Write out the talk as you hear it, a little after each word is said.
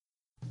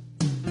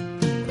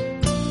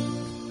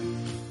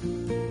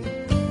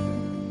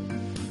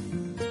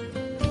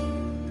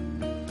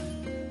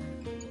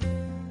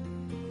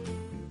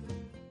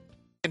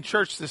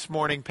church this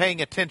morning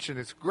paying attention.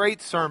 It's a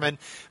great sermon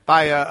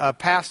by a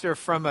pastor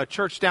from a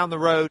church down the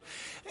road.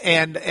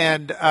 And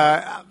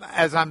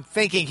as I'm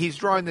thinking, he's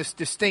drawing this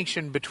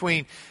distinction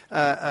between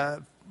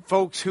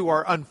folks who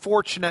are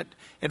unfortunate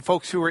and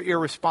folks who are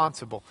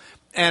irresponsible.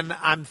 And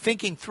I'm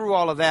thinking through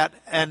all of that,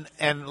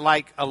 and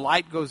like a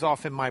light goes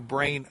off in my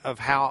brain of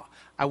how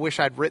I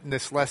wish I'd written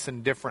this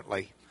lesson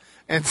differently.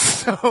 And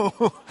so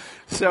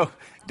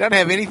it doesn't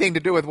have anything to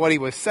do with what he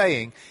was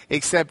saying,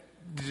 except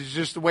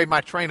just the way my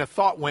train of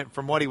thought went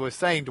from what he was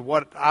saying to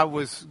what I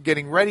was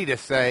getting ready to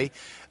say.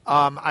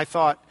 I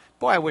thought,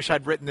 boy, I wish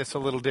I'd written this a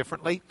little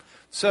differently.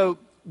 So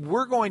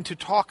we're going to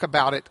talk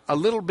about it a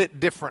little bit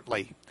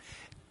differently.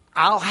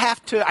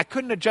 I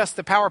couldn't adjust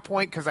the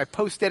PowerPoint because I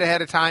posted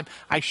ahead of time.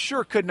 I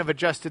sure couldn't have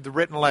adjusted the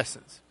written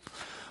lessons.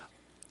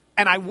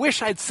 And I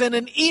wish I'd sent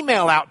an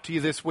email out to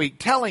you this week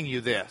telling you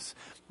this,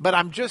 but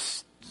I'm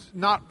just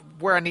not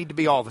where I need to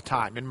be all the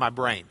time in my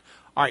brain.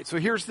 All right, so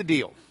here's the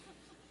deal.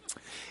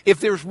 If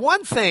there's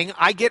one thing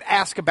I get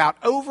asked about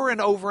over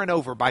and over and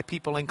over by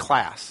people in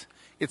class,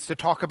 it's to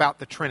talk about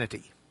the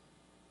Trinity.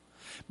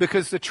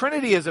 Because the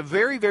Trinity is a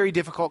very, very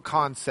difficult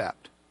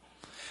concept.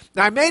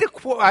 Now,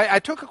 I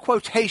took a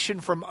quotation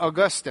from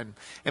Augustine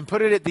and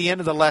put it at the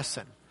end of the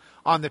lesson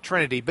on the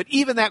Trinity. But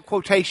even that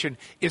quotation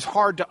is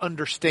hard to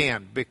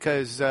understand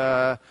because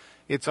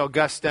it's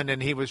Augustine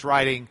and he was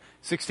writing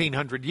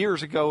 1,600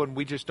 years ago and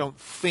we just don't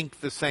think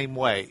the same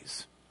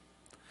ways.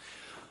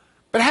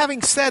 But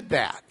having said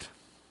that,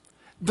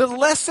 the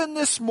lesson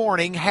this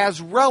morning has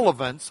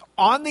relevance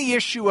on the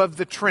issue of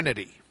the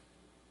Trinity.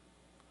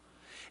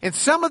 And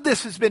some of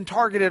this has been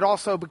targeted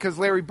also because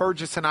Larry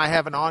Burgess and I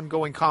have an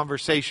ongoing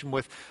conversation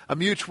with a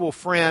mutual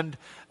friend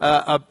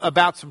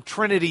about some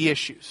Trinity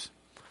issues.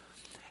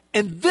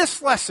 And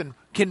this lesson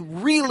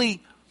can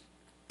really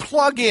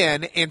plug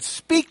in and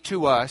speak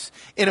to us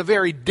in a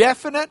very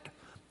definite,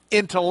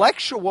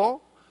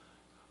 intellectual,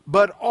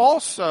 but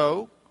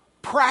also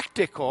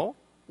practical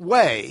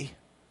way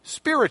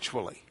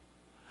spiritually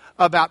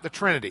about the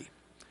Trinity.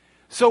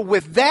 So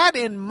with that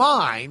in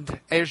mind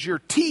as your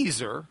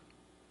teaser,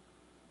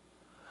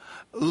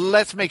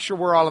 let's make sure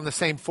we're all on the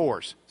same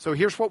force. So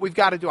here's what we've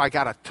got to do. I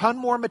got a ton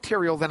more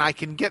material than I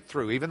can get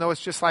through, even though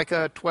it's just like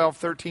a 12,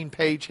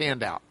 13-page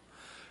handout.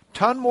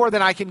 Ton more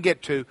than I can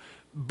get to,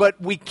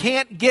 but we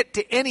can't get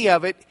to any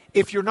of it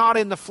if you're not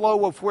in the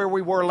flow of where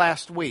we were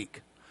last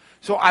week.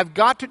 So I've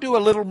got to do a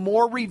little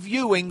more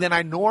reviewing than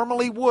I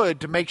normally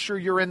would to make sure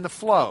you're in the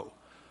flow.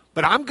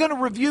 But I'm going to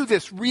review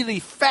this really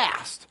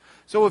fast.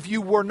 So if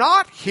you were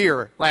not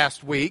here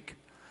last week,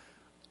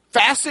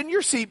 fasten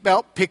your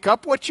seatbelt, pick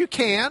up what you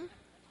can.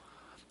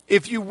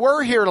 If you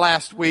were here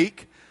last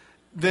week,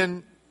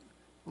 then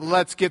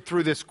let's get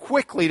through this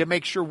quickly to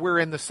make sure we're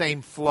in the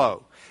same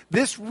flow.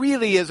 This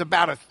really is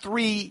about a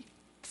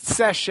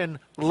 3-session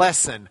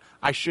lesson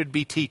I should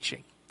be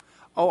teaching.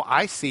 Oh,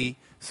 I see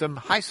some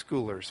high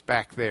schoolers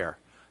back there.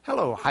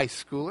 Hello, high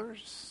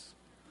schoolers.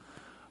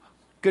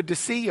 Good to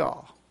see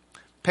y'all.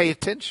 Pay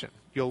attention.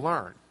 You'll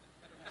learn.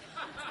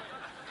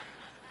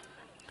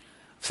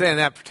 Saying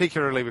that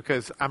particularly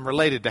because I'm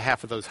related to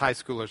half of those high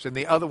schoolers, and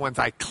the other ones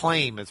I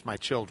claim as my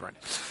children.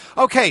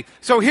 Okay,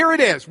 so here it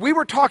is. We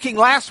were talking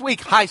last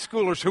week, high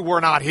schoolers who were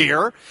not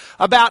here,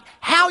 about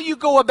how you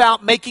go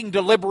about making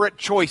deliberate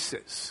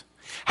choices.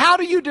 How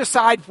do you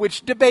decide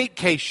which debate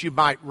case you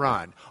might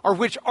run, or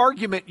which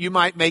argument you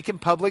might make in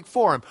public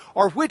forum,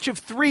 or which of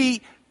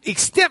 3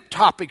 extemp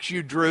topics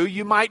you drew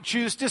you might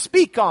choose to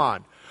speak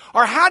on?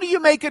 Or how do you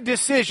make a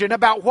decision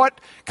about what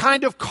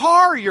kind of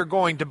car you're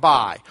going to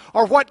buy,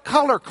 or what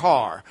color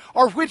car,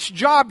 or which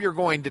job you're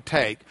going to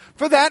take?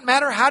 For that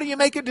matter, how do you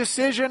make a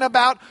decision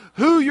about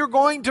who you're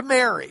going to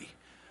marry?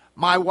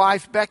 My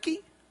wife, Becky,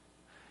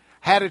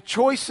 had a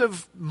choice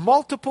of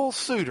multiple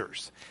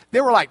suitors.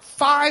 There were like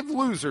 5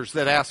 losers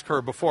that asked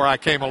her before I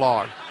came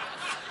along.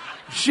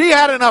 She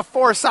had enough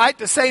foresight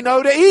to say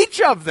no to each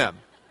of them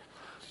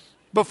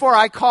before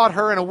I caught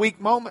her in a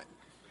weak moment.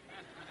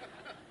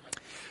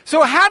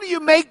 So how do you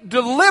make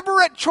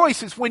deliberate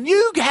choices? When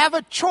you have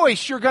a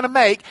choice you're going to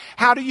make,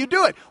 how do you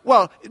do it?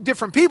 Well,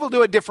 different people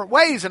do it different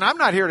ways, and I'm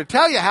not here to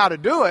tell you how to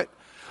do it,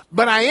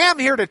 but I am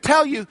here to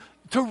tell you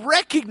to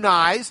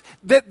recognize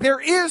that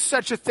there is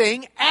such a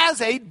thing as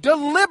a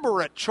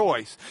deliberate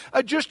choice.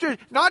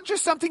 Not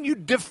just something you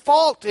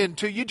default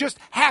into, you just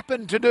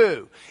happen to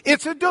do.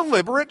 It's a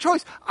deliberate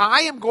choice.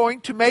 I am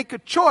going to make a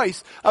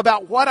choice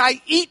about what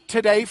I eat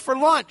today for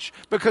lunch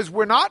because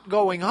we're not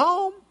going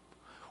home.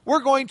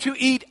 We're going to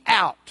eat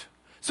out.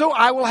 So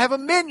I will have a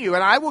menu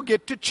and I will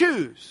get to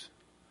choose.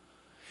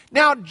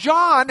 Now,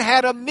 John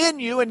had a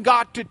menu and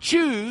got to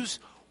choose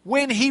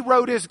when he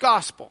wrote his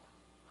gospel.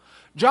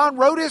 John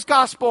wrote his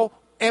gospel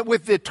and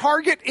with the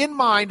target in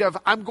mind of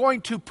I'm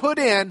going to put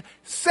in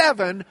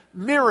 7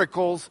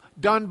 miracles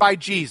done by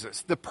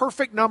Jesus, the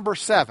perfect number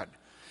 7.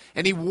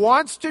 And he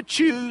wants to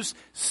choose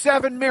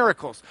 7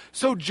 miracles.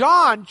 So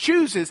John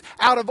chooses,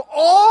 out of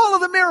all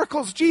of the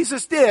miracles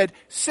Jesus did,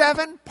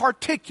 7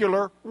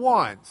 particular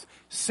ones.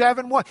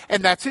 7 ones.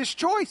 And that's his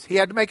choice. He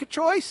had to make a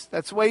choice.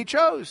 That's the way he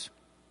chose.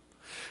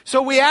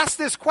 So we asked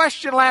this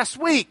question last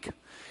week.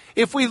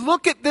 If we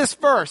look at this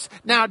verse,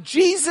 now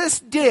Jesus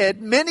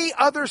did many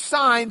other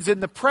signs in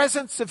the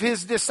presence of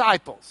his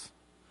disciples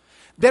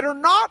that are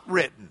not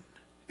written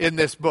in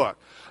this book.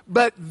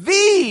 But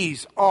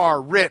these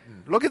are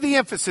written. Look at the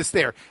emphasis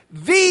there.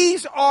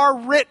 These are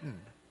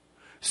written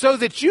so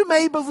that you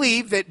may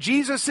believe that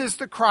Jesus is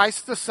the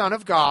Christ, the Son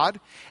of God,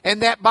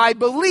 and that by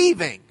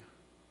believing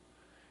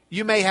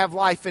you may have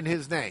life in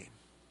his name.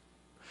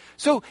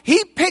 So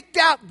he picked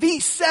out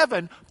these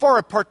 7 for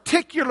a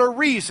particular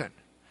reason.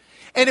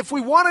 And if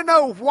we want to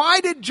know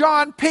why did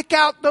John pick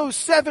out those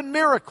 7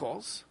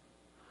 miracles,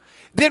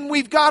 then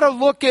we've got to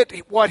look at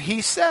what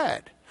he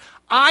said.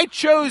 I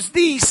chose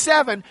these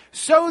 7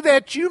 so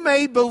that you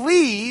may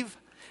believe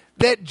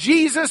that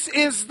Jesus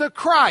is the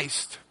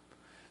Christ,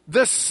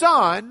 the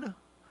Son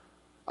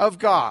of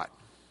God.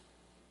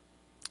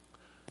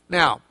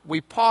 Now,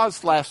 we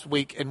paused last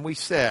week and we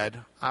said,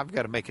 I've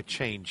got to make a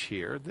change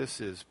here.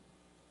 This is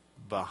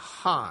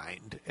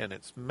behind and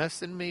it's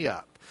messing me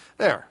up.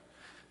 There.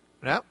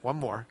 No, one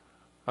more.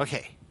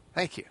 Okay,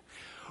 thank you.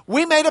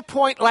 We made a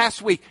point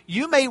last week.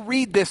 You may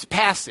read this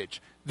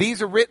passage.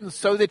 These are written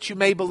so that you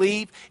may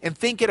believe, and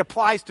think it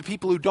applies to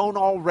people who don't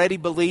already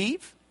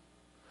believe.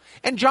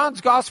 And John's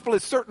gospel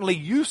is certainly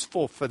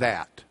useful for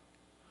that.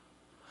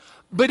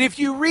 But if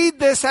you read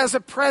this as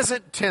a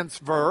present tense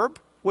verb,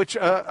 which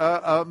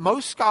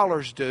most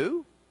scholars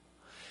do,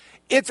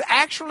 it's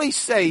actually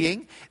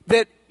saying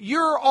that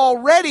you're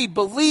already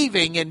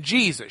believing in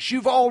Jesus.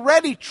 You've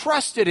already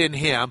trusted in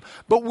him,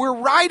 but we're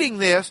writing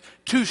this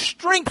to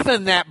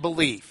strengthen that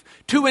belief,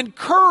 to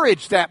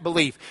encourage that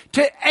belief,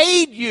 to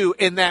aid you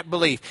in that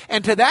belief.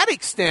 And to that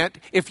extent,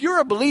 if you're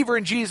a believer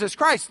in Jesus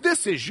Christ,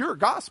 this is your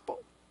gospel.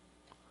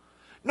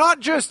 Not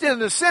just in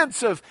the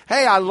sense of,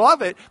 hey, I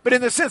love it, but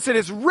in the sense that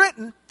it's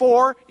written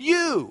for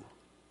you.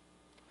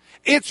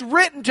 It's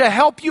written to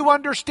help you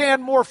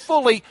understand more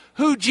fully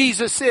who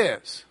Jesus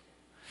is.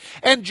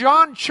 And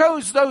John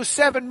chose those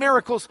 7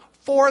 miracles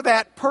for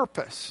that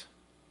purpose.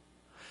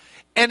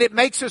 And it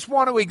makes us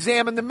want to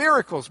examine the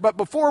miracles. But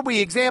before we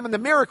examine the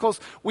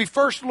miracles, we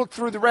first look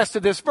through the rest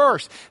of this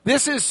verse.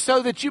 This is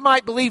so that you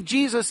might believe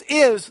Jesus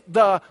is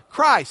the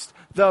Christ,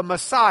 the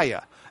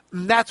Messiah.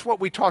 And that's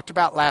what we talked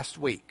about last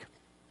week.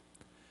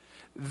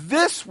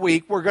 This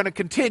week, we're going to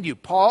continue.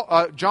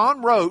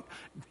 John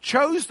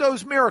chose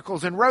those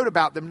miracles and wrote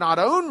about them not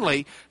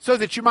only so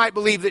that you might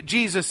believe that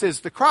Jesus is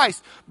the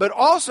Christ, but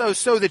also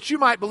so that you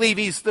might believe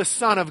he's the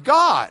Son of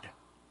God.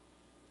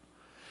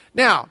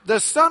 Now, the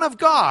Son of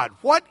God.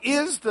 What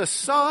is the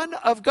Son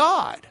of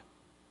God?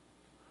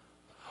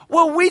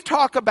 Well, we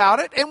talk about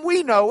it and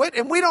we know it,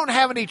 and we don't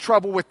have any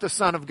trouble with the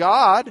Son of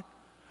God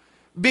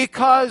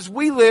because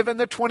we live in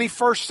the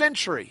 21st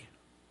century.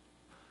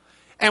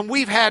 And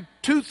we've had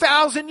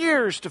 2,000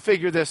 years to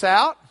figure this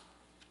out.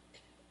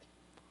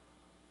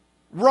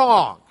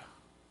 Wrong.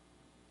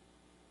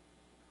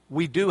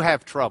 We do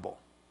have trouble.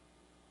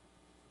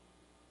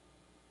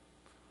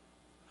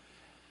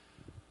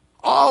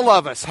 All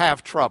of us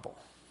have trouble.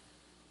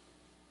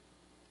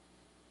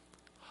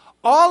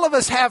 All of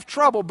us have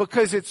trouble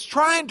because it's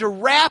trying to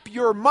wrap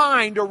your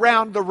mind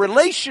around the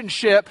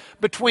relationship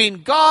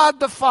between God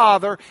the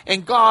Father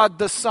and God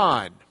the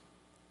Son.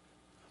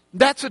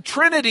 That's a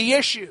Trinity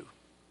issue.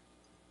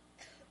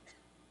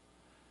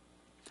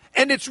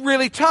 And it's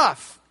really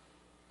tough.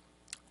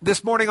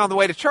 This morning on the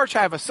way to church,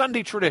 I have a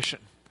Sunday tradition.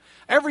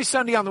 Every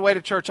Sunday on the way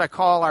to church, I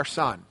call our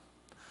son.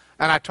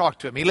 And I talk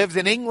to him. He lives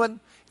in England.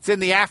 It's in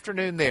the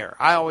afternoon there.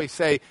 I always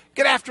say,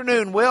 "Good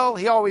afternoon, Will."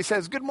 He always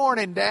says, "Good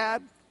morning,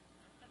 Dad."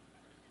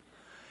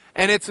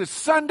 And it's a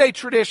Sunday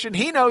tradition.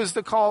 He knows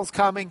the call's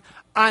coming.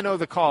 I know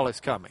the call is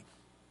coming.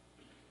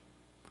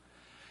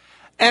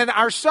 And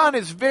our son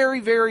is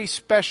very, very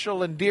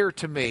special and dear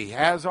to me,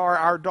 as are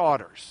our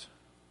daughters.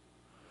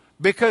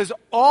 Because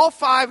all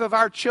 5 of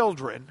our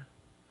children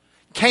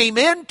came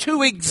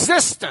into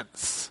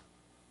existence,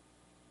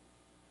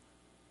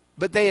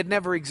 but they had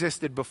never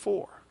existed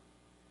before.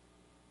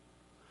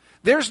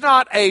 There's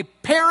not a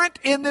parent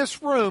in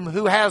this room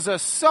who has a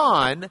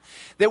son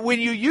that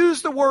when you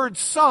use the word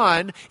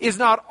son is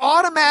not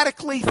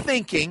automatically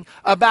thinking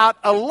about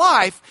a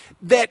life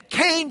that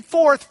came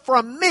forth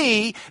from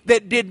me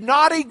that did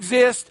not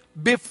exist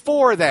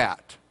before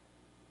that.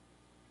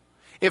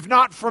 If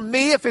not from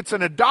me, if it's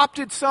an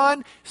adopted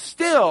son,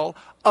 still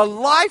a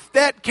life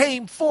that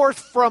came forth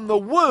from the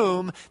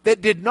womb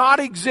that did not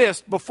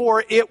exist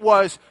before it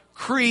was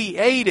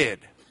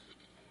created.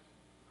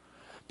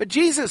 But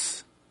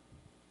Jesus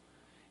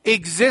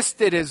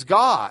existed as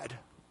God.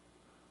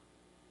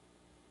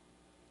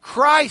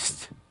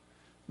 Christ,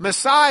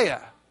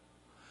 Messiah,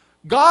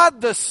 God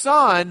the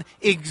Son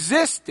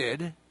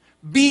existed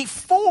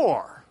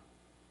before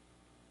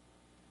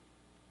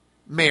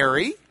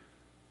Mary.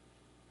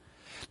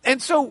 And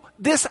so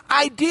this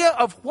idea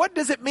of what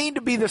does it mean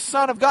to be the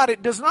Son of God,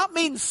 it does not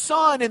mean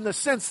son in the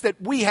sense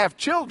that we have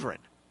children.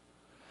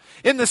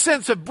 In the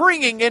sense of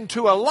bringing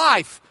into a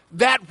life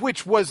that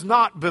which was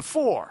not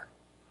before.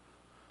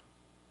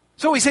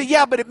 So we say,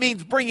 yeah, but it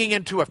means bringing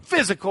into a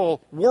physical,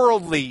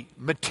 worldly,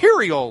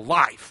 material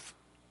life.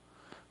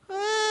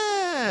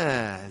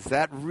 Is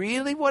that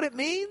really what it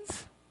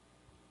means?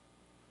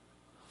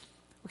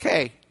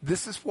 Okay,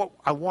 this is what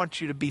I want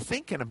you to be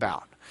thinking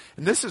about.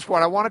 And this is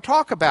what I want to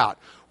talk about.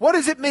 What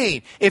does it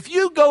mean? If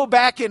you go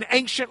back in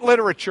ancient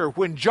literature,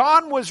 when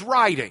John was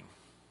writing,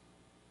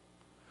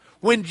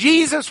 when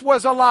Jesus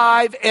was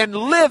alive and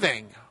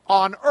living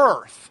on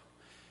earth,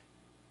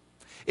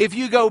 if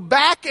you go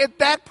back at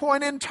that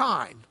point in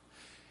time,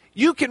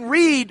 you can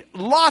read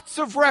lots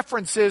of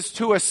references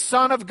to a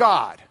son of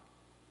God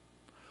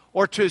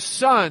or to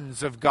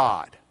sons of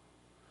God.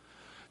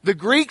 The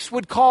Greeks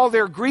would call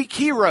their Greek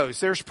heroes,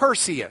 there's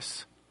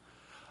Perseus,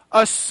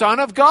 a son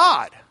of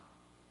God.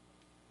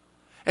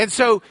 And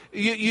so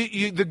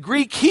the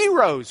Greek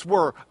heroes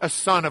were a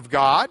son of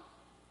God.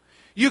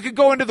 You could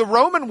go into the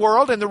Roman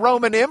world, and the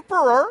Roman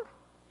emperor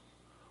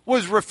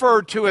was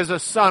referred to as a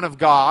son of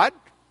God.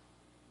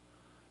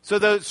 So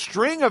the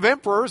string of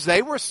emperors,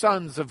 they were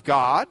sons of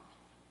God.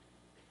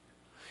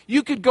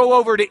 You could go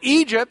over to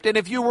Egypt, and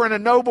if you were in a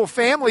noble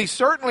family,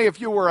 certainly if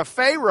you were a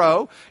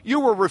pharaoh, you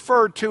were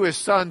referred to as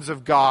sons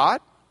of God.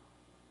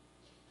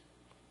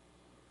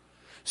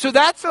 So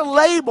that's a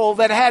label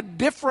that had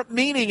different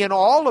meaning in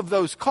all of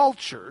those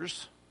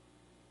cultures.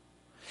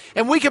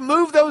 And we can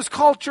move those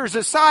cultures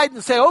aside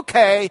and say,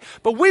 okay,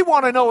 but we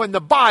want to know in the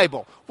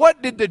Bible,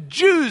 what did the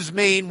Jews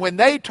mean when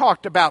they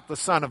talked about the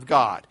Son of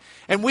God?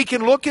 And we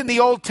can look in the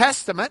Old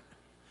Testament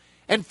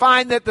and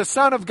find that the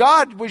Son of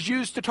God was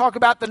used to talk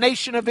about the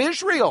nation of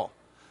Israel,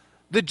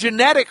 the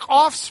genetic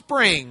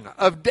offspring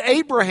of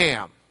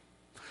Abraham.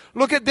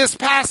 Look at this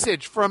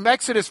passage from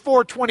Exodus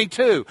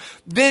 4:22.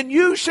 Then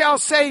you shall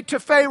say to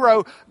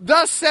Pharaoh,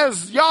 thus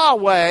says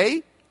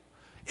Yahweh,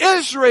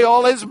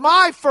 Israel is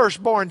my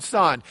firstborn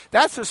son.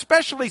 That's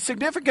especially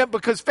significant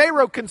because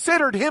Pharaoh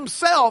considered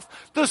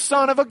himself the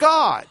son of a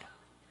god.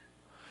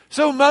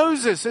 So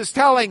Moses is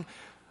telling,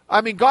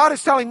 God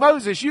is telling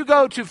Moses, you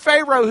go to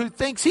Pharaoh who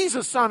thinks he's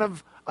a son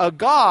of a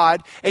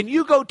god, and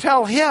you go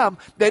tell him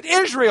that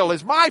Israel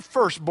is my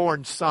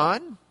firstborn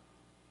son.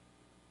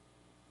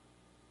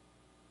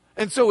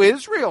 And so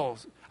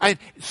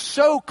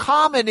so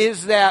common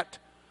is that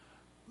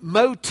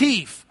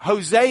motif,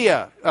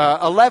 Hosea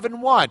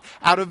 11:1,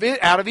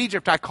 out of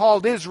Egypt I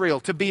called Israel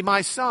to be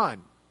my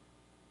son.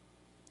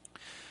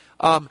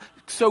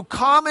 So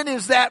common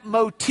is that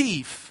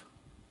motif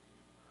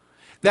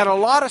that a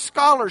lot of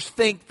scholars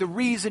think the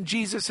reason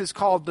Jesus is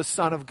called the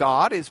Son of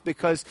God is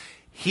because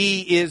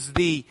he is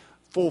the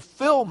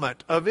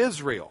fulfillment of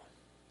Israel.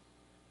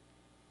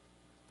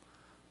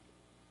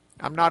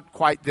 I'm not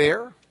quite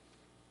there,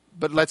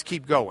 but let's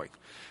keep going.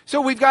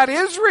 So we've got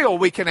Israel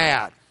we can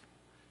add.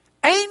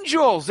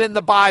 Angels in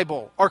the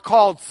Bible are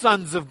called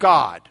sons of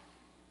God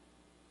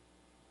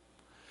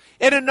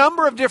in a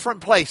number of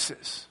different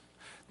places.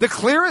 The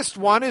clearest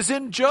one is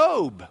in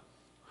Job.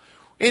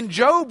 In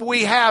Job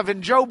we have,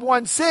 in Job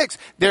 1:6,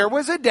 there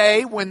was a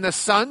day when the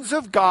sons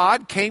of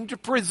God came to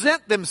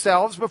present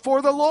themselves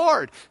before the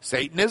Lord.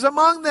 Satan is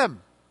among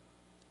them.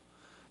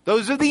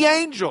 Those are the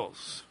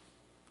angels.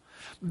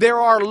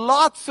 There are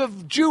lots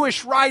of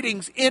Jewish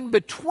writings in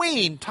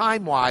between,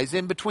 time-wise,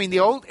 in between the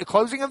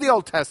closing of the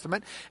Old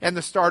Testament and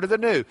the start of the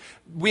New.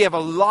 We have a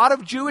lot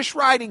of Jewish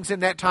writings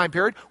in that time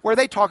period where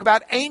they talk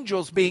about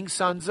angels being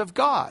sons of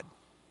God.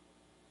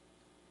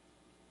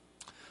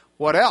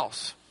 What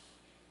else?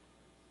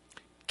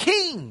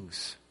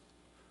 Kings.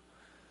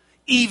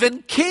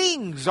 Even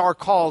kings are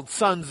called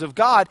sons of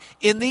God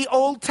in the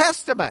Old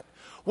Testament.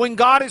 When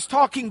God is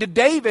talking to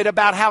David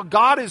about how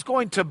God is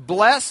going to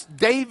bless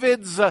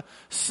David's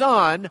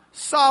son,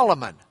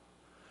 Solomon,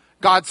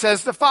 God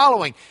says the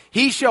following,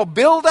 he shall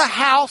build a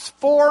house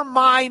for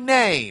my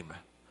name.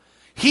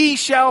 He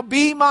shall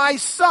be my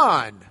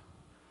son,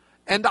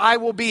 and I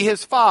will be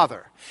his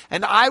father.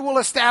 And I will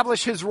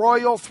establish his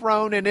royal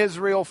throne in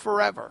Israel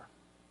forever.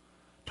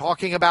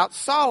 Talking about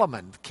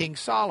Solomon, King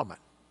Solomon.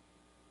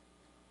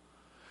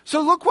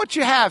 So look what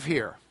you have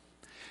here.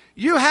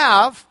 You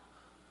have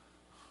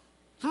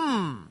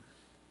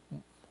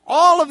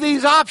all of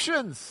these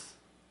options.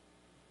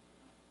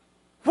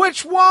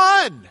 Which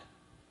one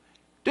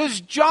does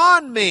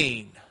John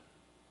mean?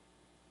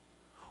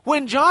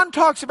 When John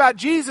talks about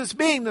Jesus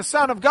being the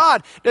Son of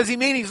God, does he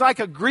mean he's like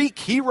a Greek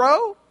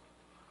hero?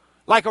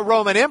 Like a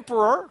Roman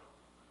emperor?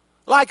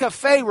 Like a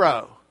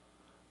Pharaoh?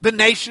 The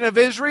nation of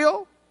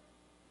Israel?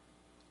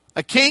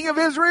 A king of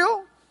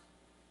Israel?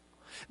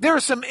 There are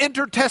some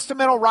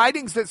intertestamental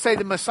writings that say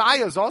the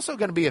Messiah is also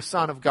going to be a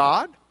son of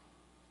God.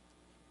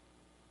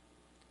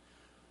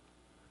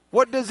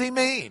 What does he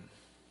mean?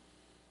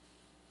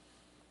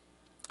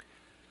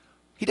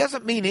 He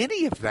doesn't mean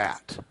any of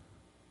that.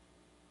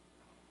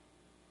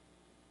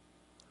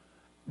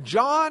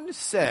 John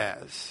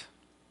says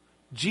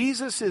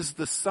Jesus is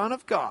the Son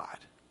of God.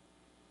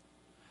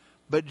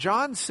 But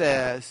John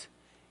says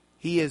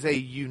he is a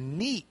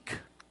unique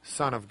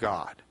Son of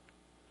God.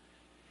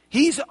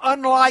 He's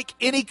unlike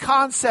any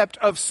concept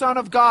of Son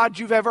of God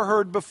you've ever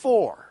heard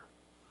before.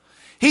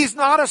 He's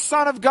not a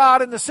son of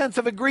God in the sense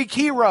of a Greek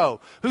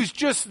hero who's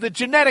just the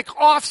genetic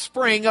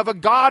offspring of a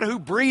God who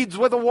breeds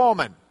with a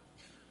woman.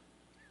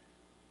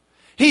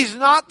 He's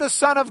not the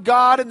son of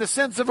God in the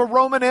sense of a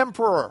Roman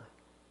emperor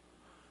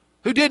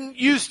who didn't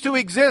used to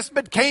exist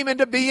but came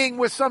into being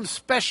with some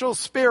special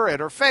spirit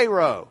or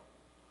Pharaoh.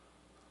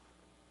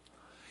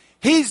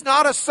 He's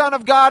not a son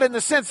of God in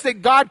the sense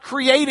that God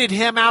created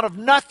him out of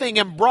nothing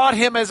and brought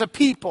him as a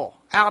people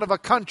out of a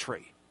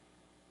country.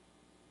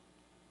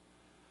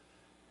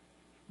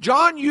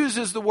 John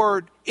uses the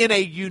word in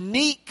a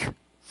unique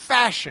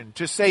fashion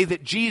to say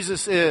that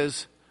Jesus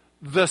is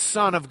the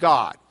Son of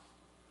God.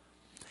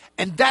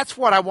 And that's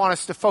what I want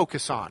us to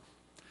focus on.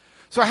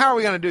 So how are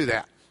we going to do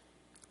that?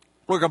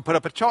 We're going to put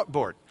up a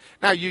chalkboard.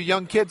 Now, you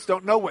young kids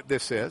don't know what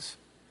this is.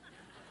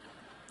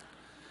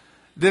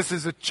 This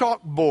is a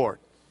chalkboard.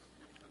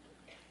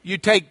 You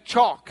take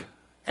chalk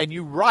and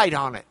you write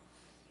on it.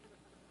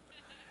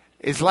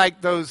 It's like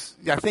those,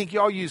 I think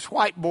y'all use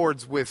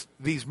whiteboards with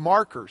these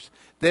markers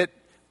that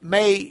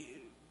may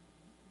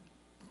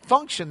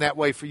function that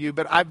way for you,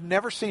 but I've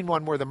never seen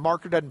one where the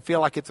marker doesn't feel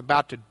like it's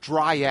about to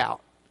dry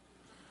out.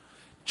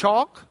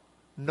 Chalk,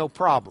 no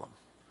problem.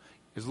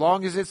 As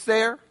long as it's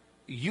there,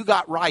 you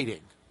got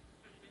writing.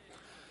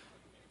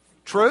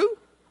 True?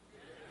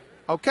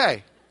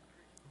 Okay.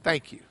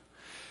 Thank you.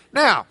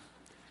 Now,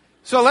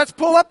 so let's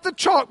pull up the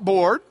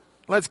chalkboard.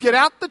 Let's get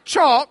out the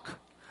chalk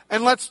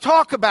and let's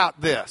talk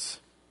about this.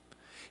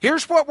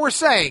 Here's what we're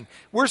saying.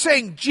 We're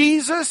saying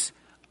Jesus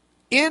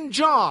in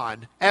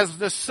John as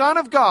the Son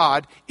of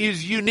God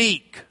is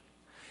unique.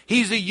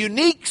 He's a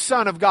unique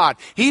Son of God.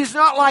 He's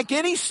not like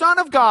any Son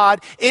of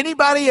God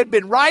anybody had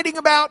been writing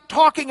about,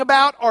 talking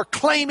about, or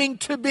claiming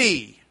to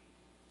be.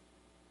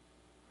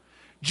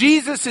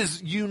 Jesus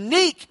is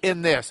unique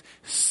in this,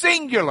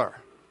 singular.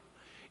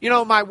 You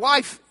know, my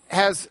wife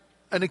has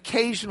an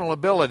occasional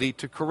ability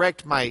to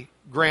correct my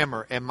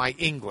grammar and my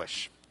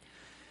English.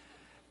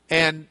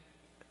 And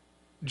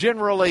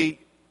generally,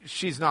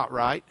 she's not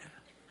right.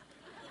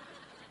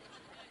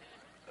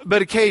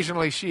 But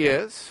occasionally she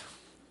is.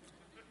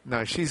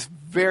 No, she's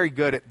very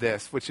good at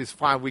this, which is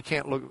fine. We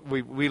can't look.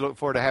 We look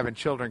forward to having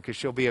children because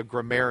she'll be a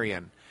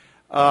grammarian.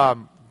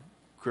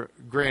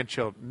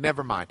 Grandchildren,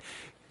 never mind.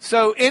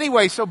 So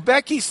anyway, so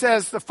Becky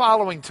says the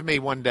following to me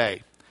one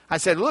day. I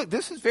said, "Look,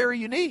 this is very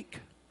unique."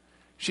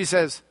 She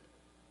says,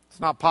 "It's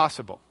not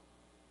possible."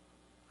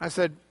 I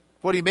said,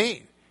 "What do you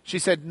mean?" She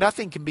said,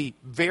 "Nothing can be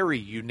very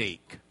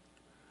unique."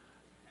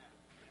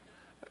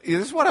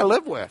 This is what I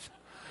live with.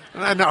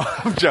 And I know,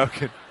 I'm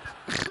joking.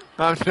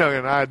 I'm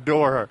joking. I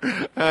adore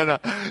her. And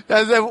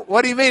I said,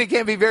 "What do you mean it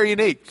can't be very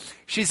unique?"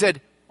 She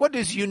said, "What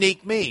does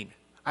unique mean?"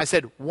 I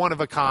said, "One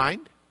of a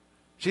kind."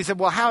 She said,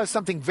 "Well, how is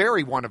something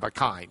very one of a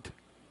kind?"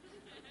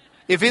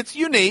 If it's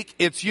unique,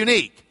 it's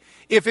unique.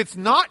 If it's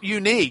not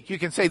unique, you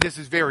can say this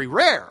is very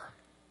rare.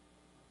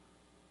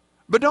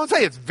 But don't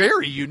say it's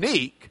very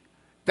unique.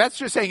 That's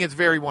just saying it's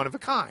very one of a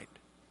kind.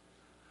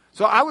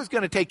 So I was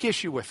going to take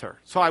issue with her.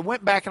 So I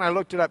went back and I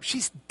looked it up.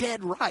 She's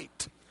dead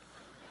right.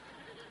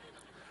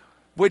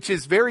 Which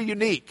is very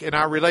unique in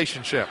our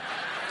relationship.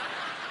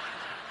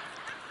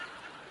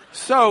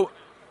 So,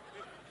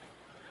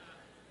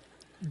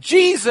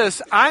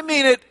 Jesus, I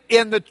mean it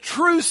in the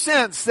true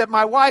sense that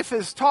my wife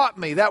has taught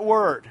me, that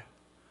word.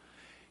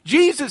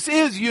 Jesus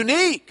is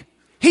unique.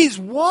 He's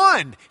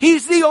one.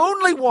 He's the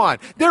only one.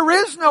 There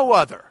is no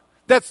other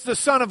that's the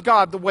Son of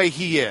God the way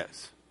He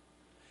is.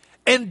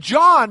 And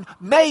John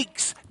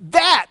makes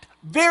that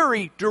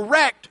very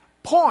direct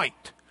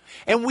point.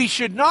 And we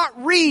should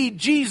not read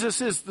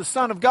Jesus as the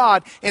Son of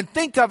God and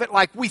think of it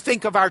like we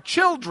think of our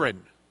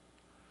children.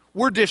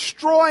 We're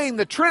destroying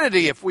the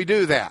Trinity if we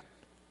do that.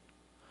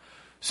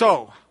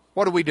 So,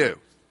 what do?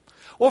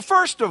 Well,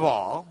 first of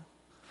all,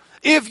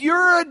 if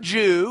you're a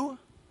Jew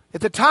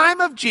at the time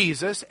of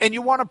Jesus and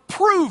you want to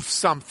prove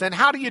something,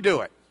 how do you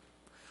do it?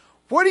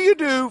 What do you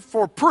do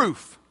for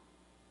proof?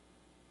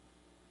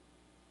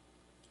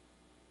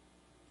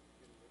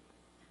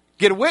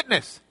 Get a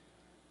witness.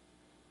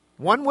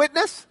 One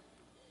witness?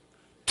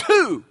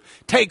 Two.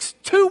 Takes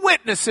two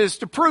witnesses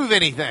to prove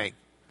anything.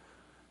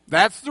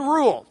 That's the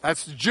rule.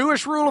 That's the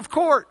Jewish rule of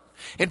court.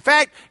 In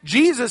fact,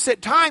 Jesus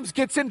at times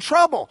gets in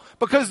trouble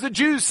because the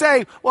Jews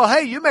say, "Well,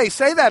 hey, you may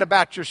say that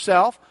about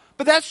yourself,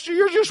 but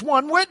you're just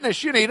one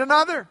witness. You need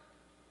another."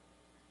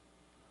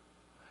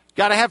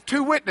 Got to have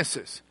two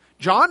witnesses.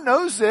 John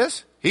knows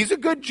this. He's a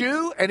good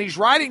Jew and he's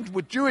writing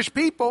with Jewish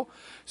people.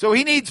 So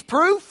he needs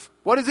proof.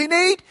 What does he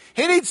need?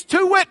 He needs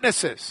two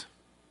witnesses.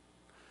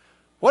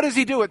 What does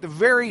he do at the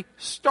very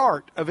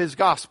start of his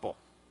gospel?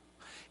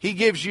 He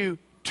gives you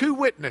two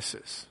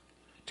witnesses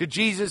to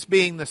Jesus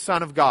being the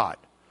Son of God.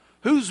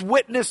 Who's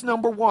witness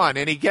number one?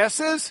 Any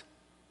guesses?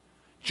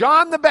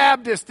 John the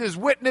Baptist is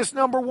witness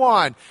number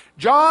one.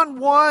 John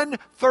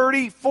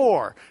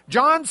 1:34.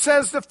 John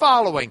says the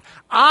following,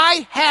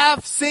 "I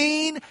have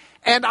seen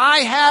and I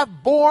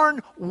have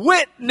borne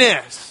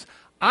witness."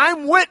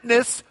 I'm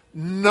witness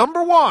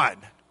number one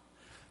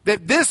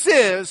that this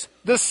is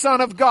the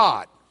Son of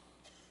God.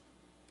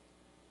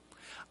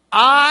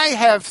 I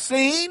have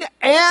seen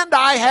and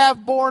I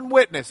have borne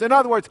witness. In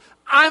other words,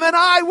 I'm an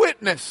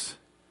eyewitness.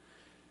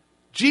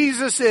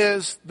 Jesus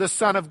is the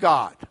Son of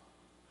God.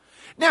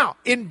 Now,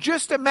 in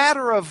just a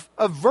matter of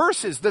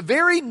verses, the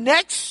very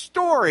next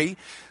story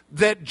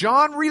that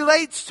John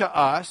relates to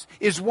us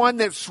is one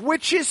that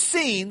switches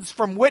scenes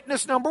from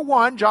witness number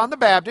 1, John the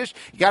Baptist.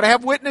 You got to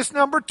have witness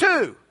number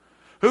 2.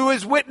 Who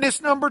is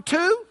witness number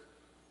 2?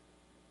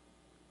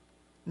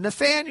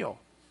 Nathanael.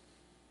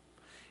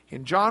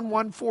 In John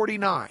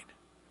 1:49,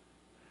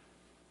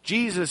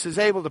 Jesus is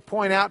able to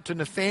point out to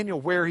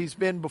Nathanael where he's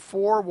been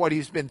before, what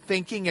he's been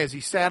thinking as he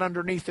sat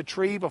underneath the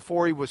tree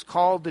before he was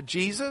called to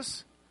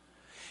Jesus.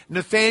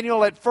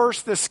 Nathanael, at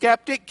first the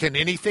skeptic, can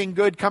anything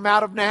good come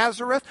out of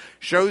Nazareth?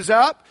 Shows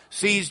up,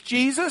 sees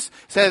Jesus,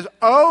 says,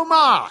 "Oh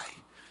my,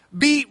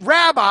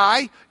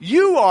 Rabbi,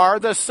 you are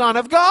the Son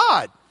of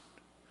God.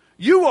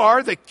 You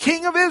are the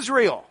King of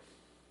Israel."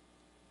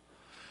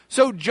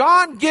 So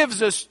John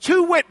gives us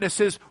 2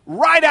 witnesses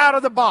right out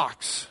of the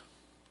box.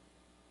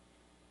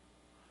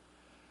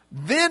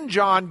 Then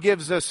John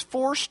gives us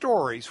 4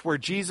 stories where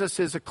Jesus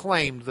is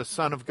acclaimed the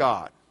Son of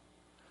God.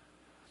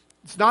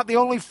 It's not the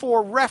only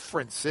 4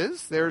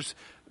 references. There's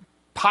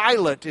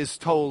Pilate is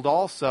told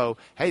also,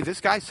 hey, this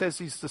guy says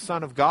he's the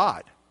Son of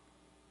God,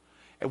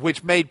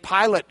 which made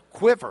Pilate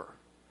quiver.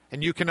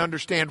 And you can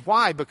understand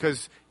why,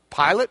 because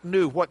Pilate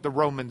knew what the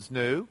Romans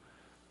knew.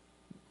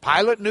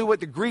 Pilate knew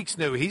what the Greeks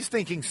knew. He's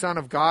thinking Son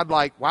of God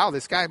like, wow,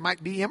 this guy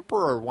might be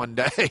emperor one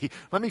day.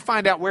 Let me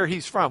find out where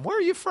he's from. Where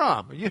are you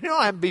from? You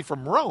don't have to be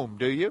from Rome,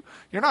 do you?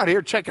 You're not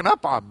here checking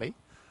up on me.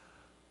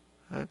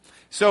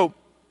 So,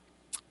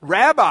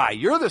 Rabbi,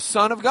 you're the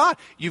Son of God.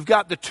 You've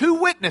got the 2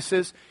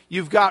 witnesses.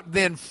 You've got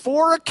then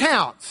 4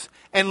 accounts.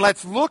 And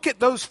let's look at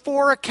those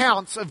 4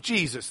 accounts of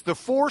Jesus. The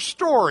 4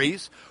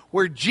 stories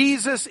where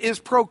Jesus is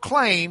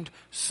proclaimed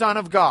Son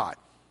of God.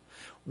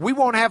 We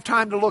won't have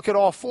time to look at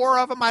all 4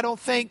 of them, I don't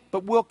think,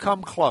 but we'll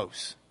come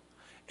close.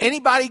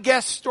 Anybody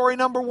guess story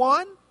number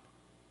 1?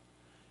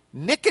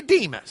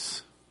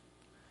 Nicodemus.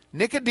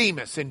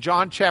 Nicodemus in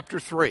John chapter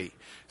 3.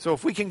 So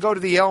if we can go to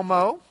the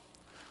Elmo,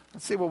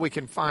 let's see what we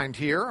can find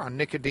here on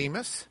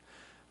Nicodemus.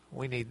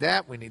 We need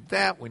that, we need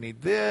that, we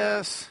need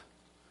this.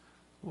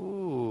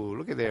 Ooh,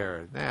 look at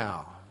there.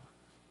 Now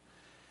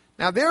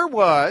there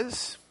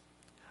was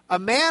a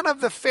man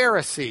of the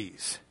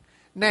Pharisees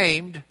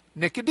named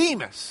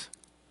Nicodemus,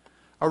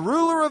 a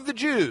ruler of the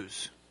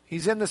Jews.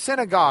 He's in the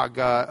synagogue,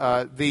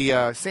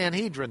 the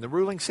Sanhedrin, the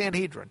ruling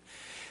Sanhedrin.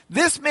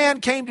 This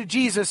man came to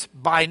Jesus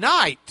by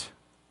night.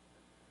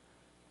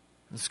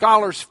 And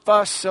scholars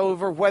fuss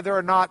over whether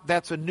or not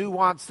that's a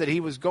nuance that he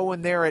was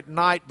going there at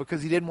night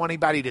because he didn't want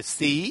anybody to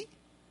see.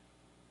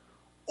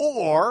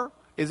 Or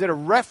is it a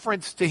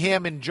reference to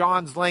him in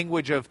John's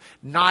language of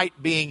night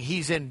being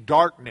he's in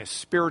darkness,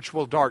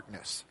 spiritual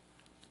darkness?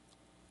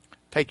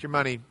 Take your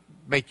money,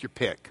 make your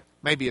pick.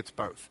 Maybe it's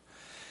both.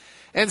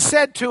 And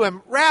said to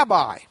him,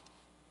 "Rabbi,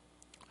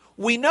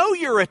 we know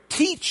you're a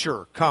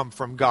teacher come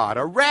from God,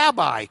 a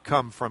rabbi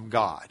come from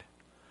God.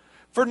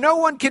 For no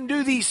one can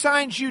do these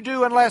signs you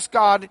do unless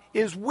God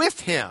is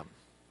with him.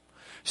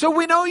 So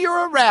we know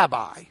you're a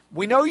rabbi.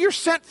 We know you're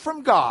sent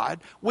from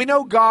God. We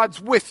know God's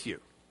with you."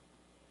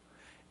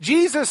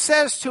 Jesus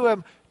says to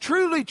him,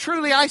 "Truly,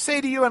 truly, I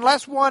say to you,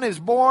 unless one is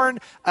born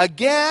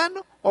again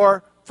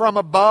or from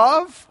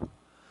above,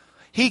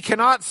 he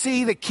cannot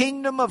see the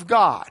kingdom of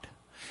God."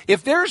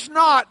 If there's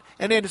not,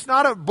 and it's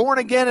not a born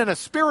again in a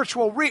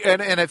spiritual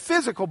and a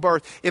physical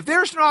birth, if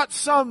there's not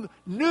some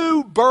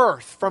new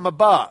birth from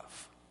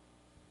above,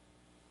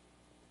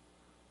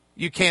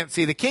 you can't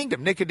see the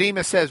kingdom.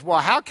 Nicodemus says, well,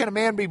 how can a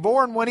man be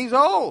born when he's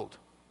old?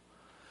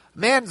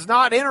 Man's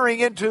not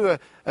entering into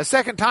a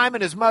second time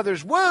in his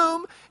mother's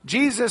womb.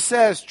 Jesus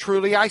says,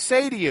 "Truly I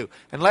say to you,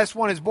 unless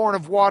one is born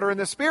of water and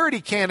the Spirit, he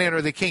can't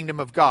enter the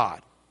kingdom of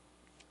God."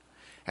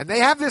 And they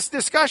have this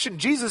discussion.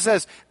 Jesus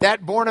says,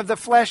 that born of the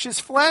flesh is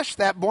flesh,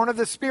 that born of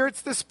the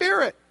Spirit's the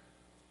Spirit.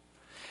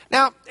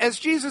 Now, as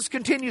Jesus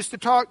continues to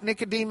talk,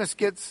 Nicodemus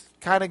gets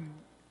kind of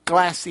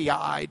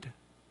glassy-eyed.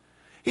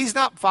 He's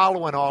not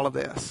following all of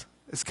this.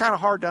 It's kind of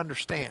hard to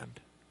understand.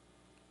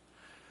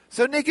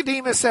 So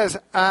Nicodemus says,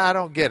 I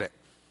don't get it.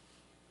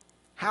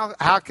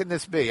 How can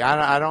this be?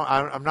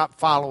 I'm not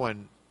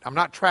following. I'm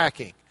not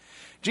tracking.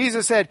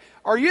 Jesus said,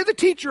 are you the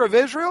teacher of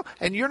Israel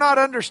and you're not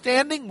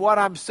understanding what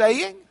I'm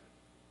saying?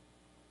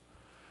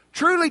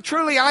 Truly,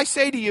 truly, I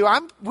say to you,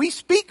 we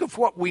speak of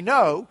what we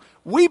know.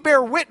 We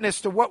bear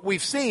witness to what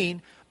we've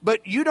seen,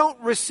 but you don't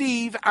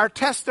receive our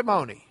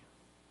testimony.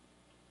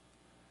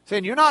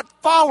 Saying you're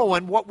not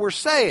following what we're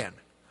saying.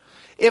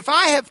 If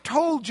I have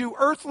told you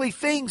earthly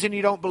things and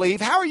you don't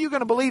believe, how are you going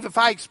to believe if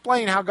I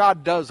explain how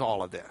God does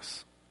all of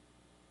this?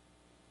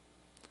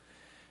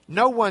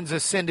 No one's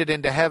ascended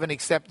into heaven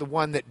except the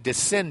one that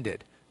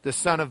descended, the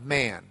Son of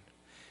Man.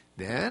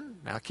 Then,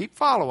 now keep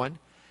following.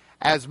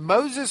 As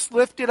Moses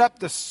lifted up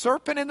the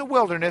serpent in the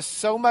wilderness,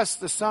 so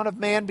must the Son of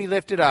Man be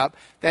lifted up,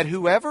 that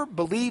whoever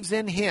believes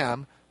in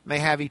him may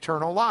have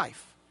eternal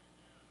life.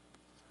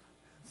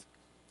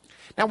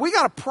 Now, we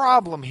got a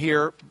problem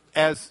here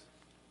as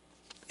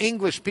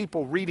English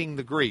people reading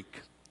the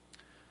Greek.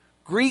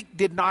 Greek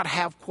did not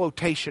have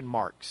quotation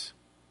marks.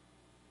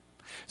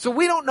 So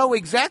we don't know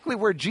exactly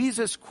where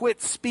Jesus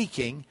quit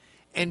speaking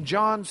and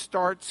John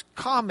starts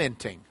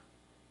commenting.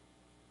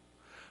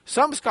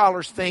 Some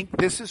scholars think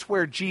this is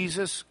where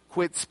Jesus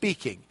quit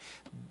speaking.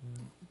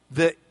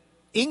 The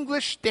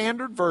English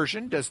Standard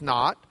Version does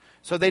not,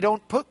 so they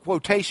don't put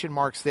quotation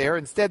marks there.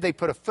 Instead, they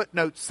put a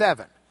footnote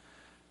 7.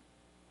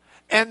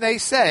 And they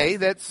say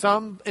that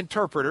some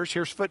interpreters,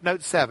 here's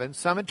footnote 7,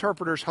 some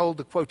interpreters hold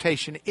the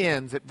quotation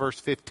ends at verse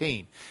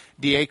 15.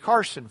 D.A.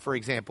 Carson, for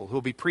example, who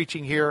will be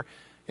preaching here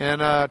in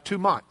 2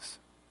 months,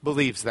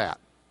 believes that.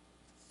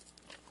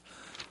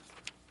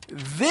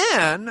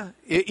 Then,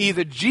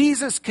 either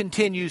Jesus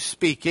continues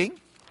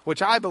speaking,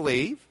 which I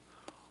believe,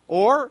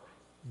 or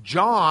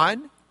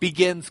John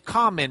begins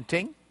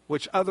commenting,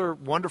 which other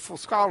wonderful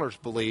scholars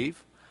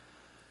believe.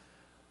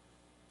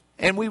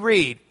 And we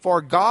read,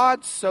 "For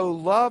God so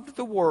loved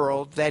the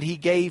world that he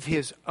gave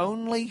his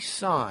only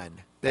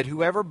Son, that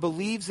whoever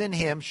believes in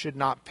him should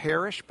not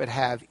perish but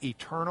have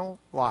eternal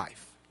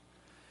life."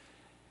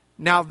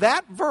 Now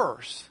that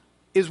verse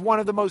is one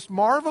of the most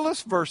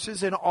marvelous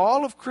verses in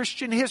all of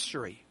Christian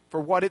history for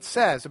what it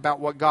says about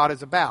what God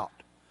is about.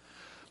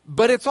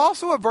 But it's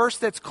also a verse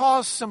that's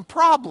caused some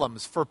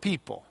problems for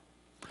people,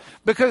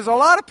 because a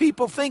lot of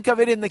people think of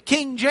it in the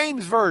King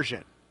James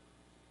Version.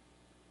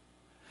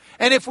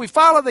 And if we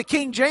follow the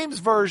King James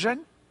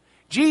Version,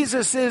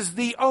 Jesus is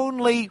the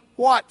only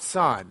what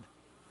Son?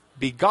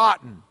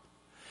 Begotten.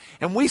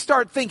 And we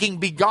start thinking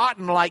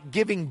begotten like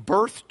giving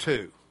birth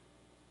to.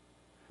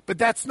 But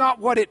that's not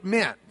what it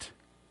meant.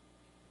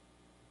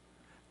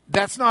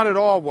 That's not at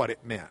all what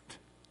it meant.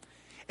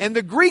 And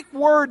the Greek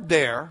word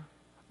there,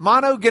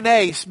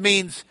 monogenes,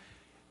 means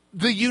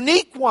the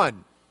unique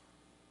one.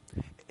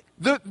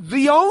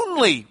 The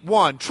only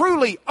one,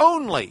 truly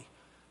only.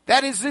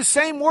 That is the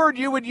same word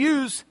you would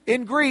use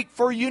in Greek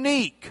for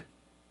unique.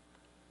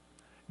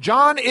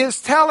 John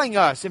is telling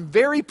us in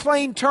very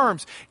plain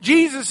terms,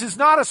 Jesus is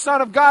not a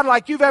Son of God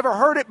like you've ever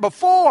heard it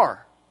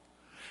before.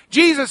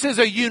 Jesus is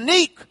a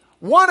unique,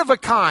 one of a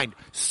kind,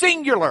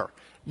 singular,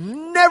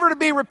 never to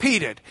be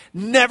repeated,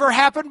 never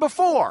happened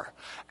before.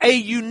 A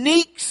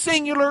unique,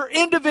 singular,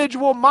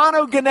 individual,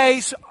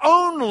 monogenes,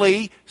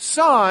 only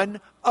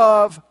Son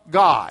of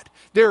God.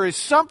 There is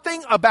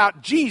something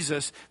about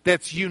Jesus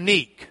that's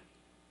unique.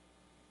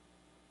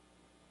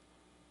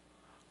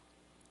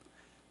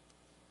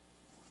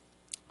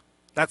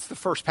 That's the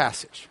first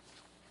passage.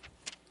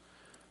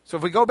 So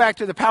if we go back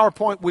to the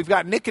PowerPoint, we've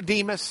got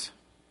Nicodemus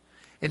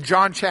in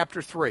John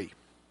chapter 3.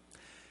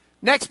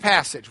 Next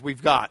passage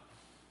we've got.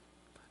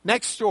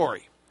 Next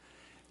story.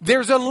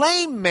 There's a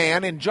lame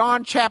man in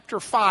John chapter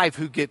 5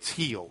 who gets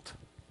healed.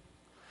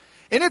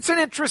 And it's an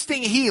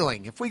interesting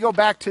healing. If we go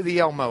back to the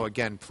Elmo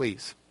again,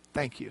 please.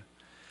 Thank you.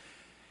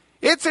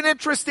 It's an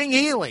interesting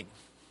healing.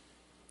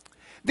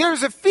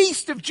 There's a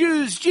feast of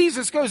Jews.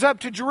 Jesus goes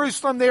up to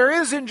Jerusalem. There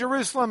is in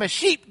Jerusalem a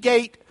sheep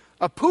gate,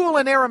 a pool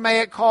in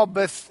Aramaic called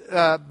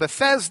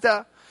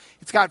Bethesda.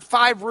 It's got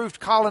 5 roofed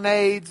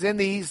colonnades. In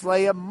these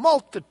lay a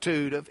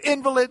multitude of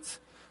invalids,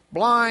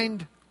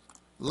 blind,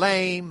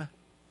 lame.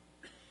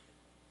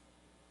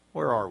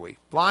 Where are we?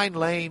 Blind,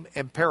 lame,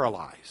 and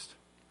paralyzed.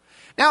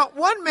 Now,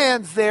 one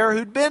man's there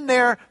who'd been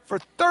there for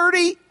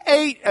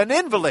 38, an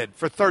invalid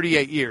for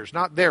 38 years,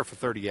 not there for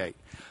 38.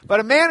 But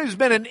a man who's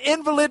been an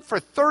invalid for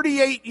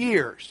 38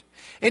 years.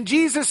 And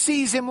Jesus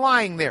sees him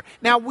lying there.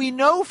 Now, we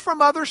know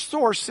from other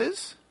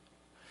sources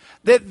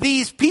that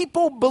these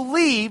people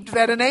believed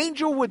that an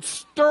angel would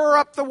stir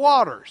up the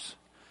waters.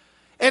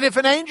 And if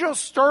an angel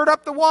stirred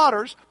up the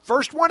waters,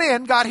 first one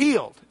in got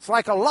healed. It's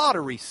like a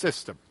lottery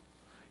system.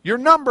 Your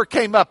number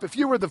came up if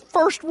you were the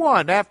first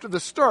one after the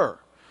stir.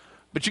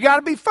 But you got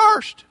to be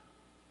first.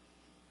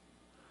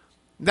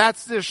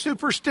 That's their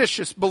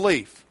superstitious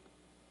belief.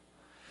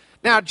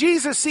 Now,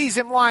 Jesus sees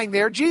him lying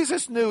there.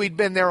 Jesus knew he'd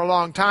been there a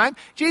long time.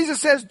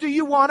 Jesus says, "Do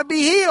you want to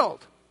be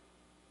healed?"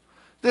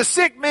 The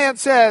sick man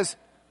says,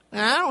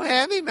 "I don't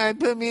have him. They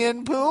put me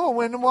in the pool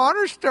when the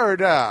water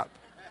stirred up.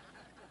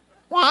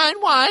 Wine.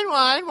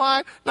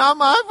 Not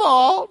my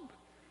fault.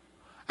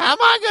 How am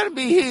I going to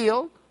be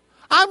healed?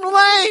 I'm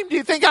lame. Do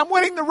you think I'm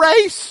winning the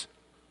race?"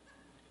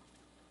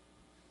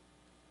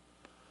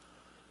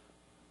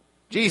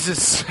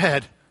 Jesus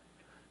said,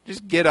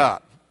 "Just get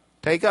up.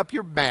 Take up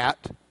your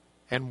mat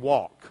and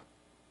walk."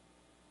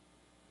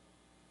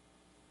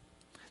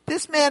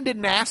 This man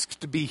didn't ask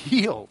to be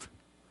healed.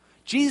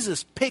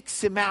 Jesus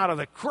picks him out of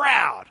the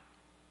crowd.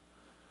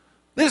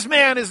 This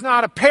man is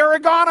not a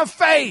paragon of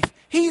faith.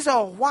 He's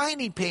a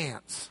whiny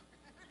pants.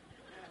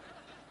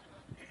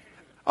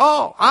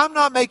 Oh, I'm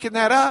not making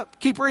that up.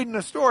 Keep reading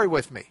the story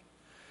with me.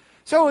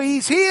 So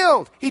he's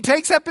healed. He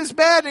takes up his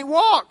bed and he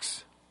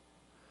walks.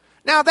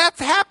 Now that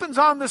happens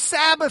on the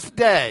Sabbath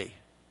day.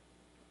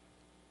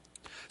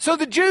 So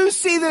the Jews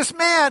see this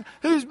man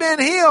who's been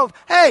healed.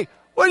 Hey,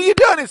 what are you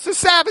doing? It's the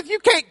Sabbath. You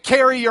can't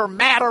carry your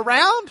mat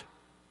around.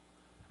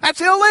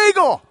 That's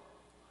illegal.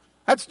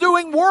 That's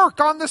doing work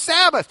on the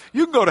Sabbath.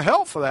 You can go to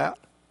hell for that.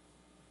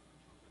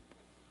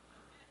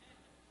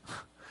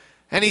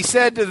 And he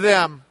said to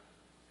them,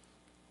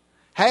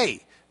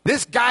 hey,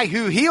 this guy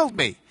who healed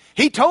me,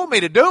 he told me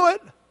to do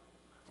it.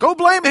 Go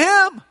blame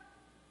him.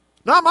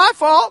 Not my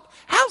fault.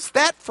 How's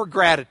that for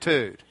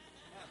gratitude?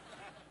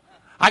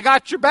 I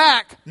got your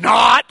back.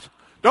 Not.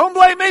 Don't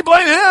blame me,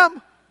 blame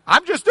him.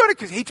 I'm just doing it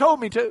because he told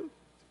me to.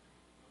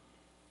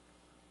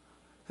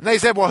 And they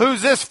said, well,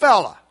 who's this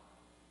fella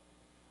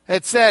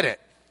that said it?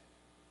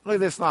 Look at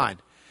this line.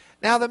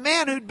 Now the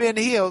man who'd been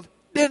healed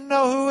didn't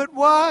know who it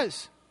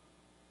was.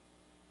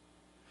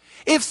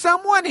 If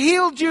someone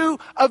healed you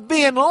of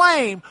being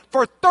lame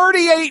for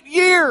 38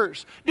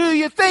 years, do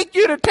you think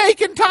you'd have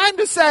taken time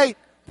to say,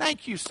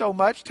 thank you so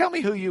much. Tell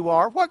me who you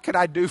are. What could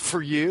I do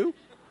for you?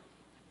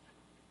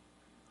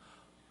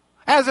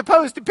 As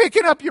opposed to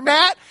picking up your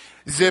mat,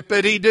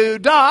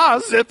 zippity-doo-dah,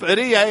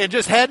 zippity-a, and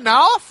just heading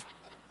off.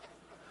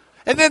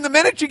 And then the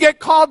minute you get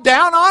called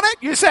down on it,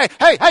 you say,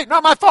 hey,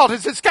 not my fault.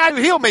 It's this guy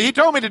who healed me. He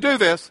told me to do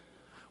this.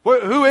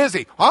 Who is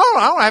he?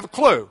 I don't have a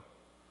clue.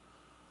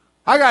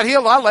 I got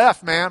healed. I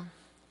left, man.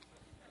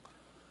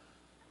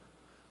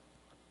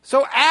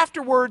 So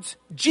afterwards,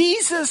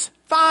 Jesus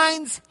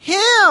finds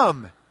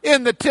him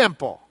in the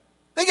temple.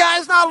 The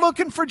guy's not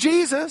looking for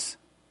Jesus.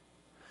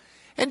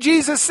 And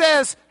Jesus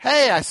says,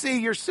 hey, I see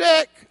you're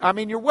sick.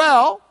 You're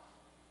well.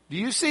 Do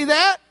you see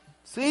that?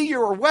 See,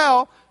 you're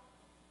well.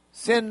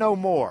 Sin no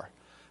more,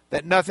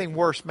 that nothing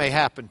worse may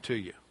happen to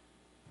you.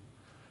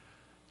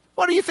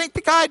 What do you think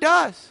the guy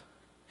does?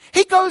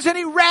 He goes and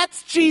he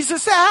rats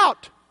Jesus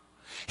out.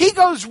 He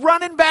goes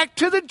running back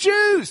to the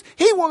Jews.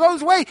 He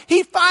goes away.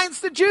 He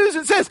finds the Jews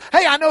and says,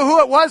 hey, I know who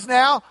it was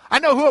now. I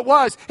know who it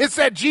was. It's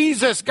that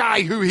Jesus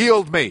guy who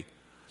healed me.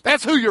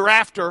 That's who you're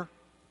after.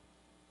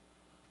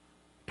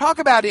 Talk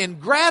about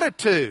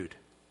ingratitude.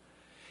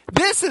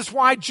 This is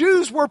why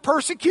Jews were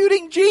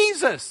persecuting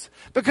Jesus,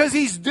 because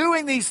he's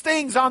doing these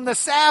things on the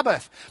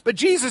Sabbath. But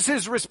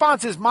Jesus'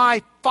 response is,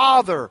 my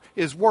Father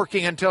is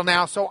working until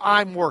now, so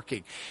I'm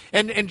working.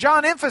 And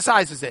John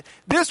emphasizes it.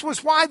 This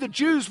was why the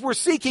Jews were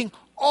seeking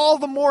all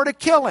the more to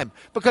kill him,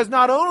 because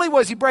not only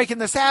was he breaking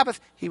the Sabbath,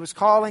 he was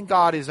calling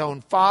God his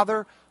own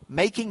Father,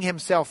 making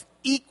himself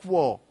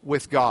equal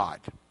with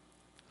God.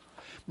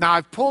 Now,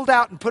 I've pulled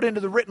out and put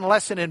into the written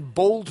lesson in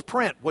bold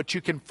print what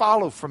you can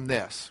follow from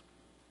this.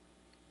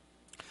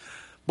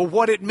 But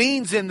what it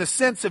means in the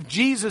sense of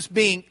Jesus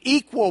being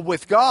equal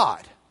with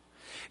God.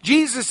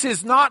 Jesus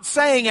is not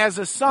saying as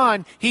a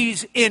son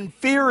he's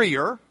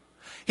inferior.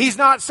 He's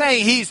not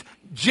saying he's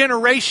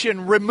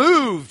generation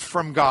removed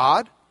from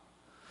God.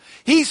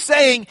 He's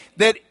saying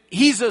that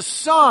he's a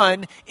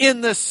son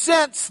in the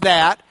sense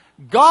that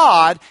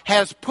God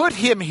has put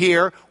him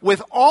here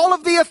with all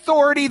of the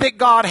authority that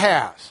God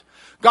has.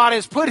 God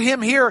has put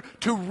him here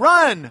to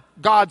run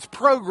God's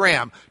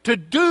program, to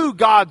do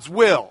God's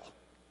will.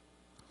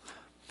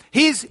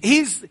 He's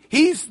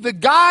the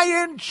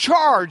guy in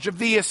charge of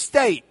the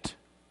estate,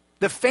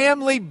 the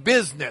family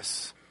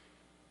business.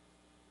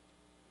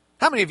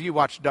 How many of you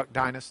watch Duck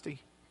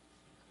Dynasty?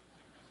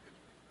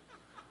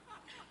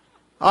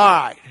 All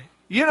right.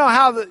 You know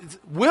how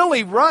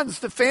Willie runs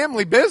the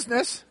family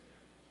business,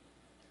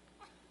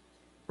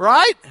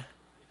 right?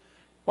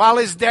 While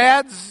his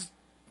dad's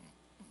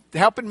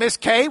helping Miss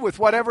Kay with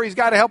whatever he's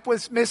got to help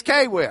with Miss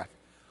Kay with.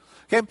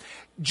 Okay?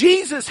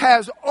 Jesus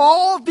has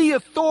all the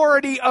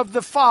authority of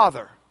the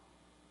Father.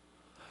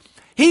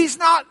 He's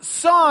not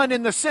son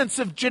in the sense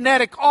of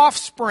genetic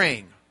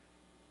offspring.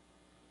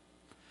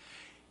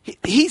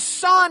 He's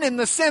son in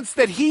the sense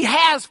that he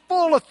has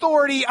full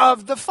authority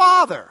of the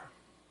Father.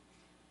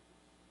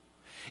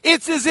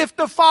 It's as if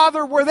the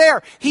Father were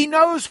there. He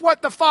knows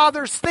what the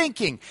Father's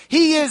thinking.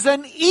 He is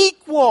an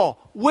equal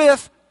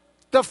with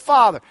the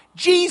Father.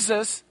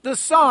 Jesus, the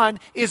Son,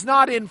 is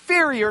not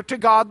inferior to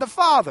God the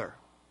Father.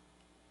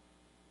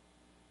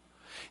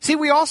 See,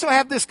 we also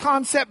have this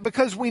concept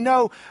because we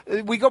know,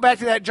 we go back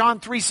to that John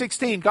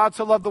 3:16, God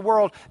so loved the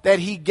world that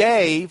he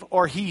gave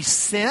or he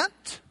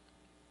sent.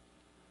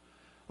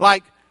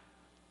 Like,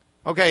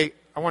 okay,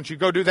 I want you to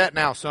go do that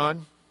now,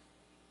 son.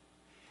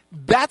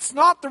 That's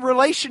not the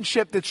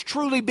relationship that's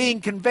truly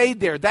being conveyed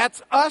there.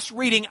 That's us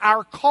reading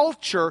our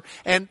culture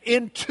and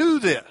into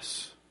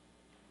this.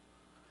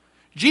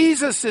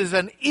 Jesus is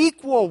an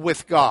equal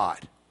with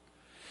God.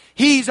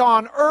 He's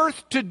on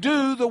earth to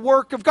do the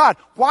work of God.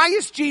 Why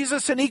is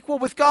Jesus an equal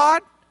with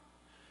God?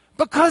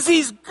 Because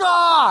he's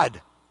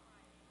God.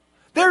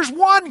 There's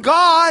one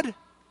God.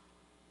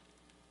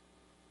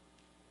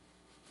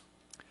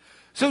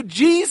 So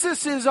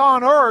Jesus is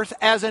on earth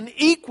as an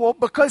equal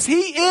because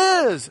he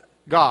is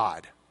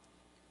God.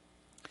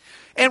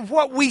 And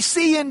what we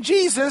see in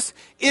Jesus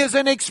is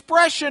an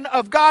expression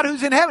of God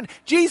who's in heaven.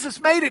 Jesus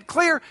made it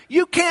clear,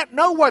 you can't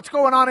know what's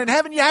going on in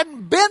heaven. You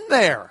hadn't been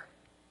there.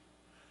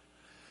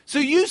 So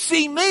you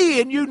see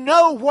me and you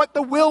know what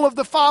the will of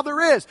the Father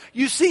is.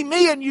 You see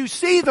me and you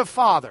see the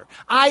Father.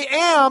 I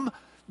am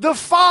the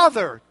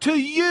Father to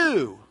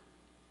you.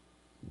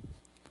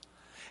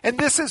 And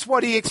this is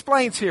what he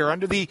explains here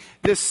under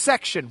this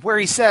section where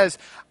he says,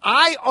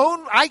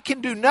 I can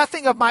do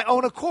nothing of my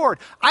own accord.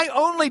 I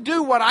only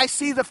do what I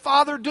see the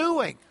Father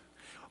doing.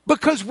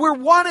 Because we're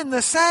one and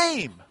the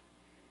same.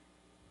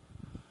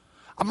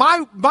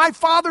 My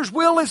Father's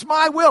will is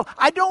my will.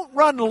 I don't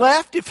run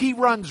left if He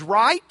runs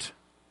right.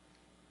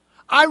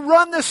 I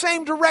run the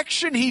same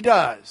direction He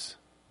does.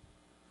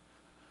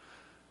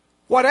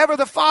 Whatever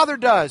the Father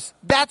does,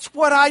 that's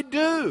what I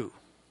do.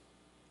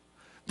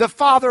 The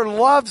Father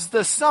loves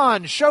the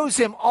Son, shows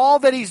Him all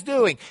that He's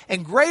doing.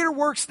 And greater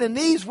works than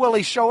these will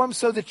He show Him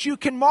so that you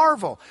can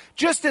marvel.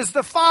 Just as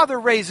the Father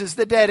raises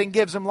the dead and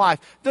gives them life,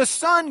 the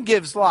Son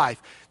gives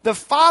life. The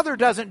Father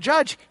doesn't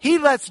judge. He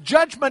lets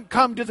judgment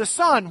come to the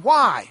Son.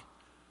 Why?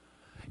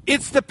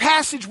 It's the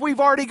passage we've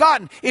already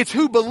gotten. It's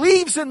who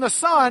believes in the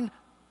Son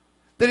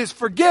that is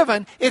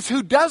forgiven. It's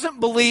who doesn't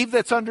believe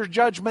that's under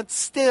judgment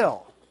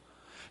still.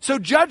 So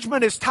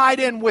judgment is tied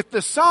in with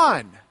the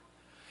Son.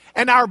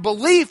 And our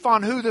belief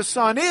on who the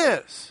Son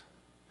is.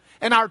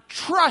 And our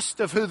trust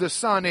of who the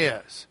Son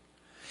is.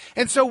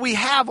 And so we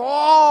have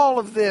all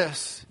of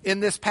this in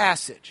this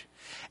passage.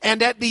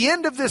 And at the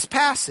end of this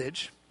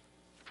passage,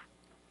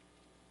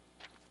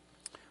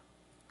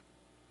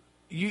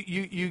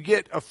 you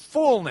get a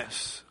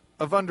fullness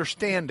of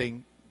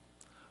understanding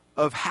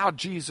of how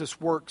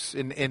Jesus works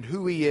and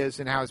who He is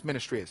and how His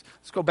ministry is.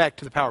 Let's go back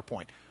to the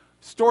PowerPoint.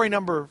 Story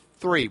number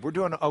 3. We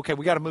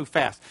got to move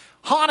fast.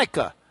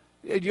 Hanukkah.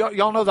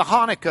 Y'all know the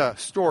Hanukkah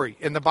story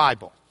in the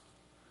Bible.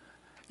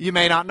 You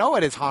may not know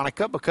it as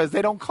Hanukkah because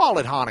they don't call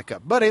it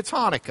Hanukkah, but it's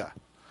Hanukkah.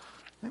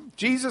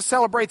 Jesus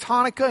celebrates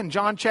Hanukkah in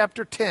John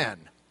chapter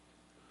 10.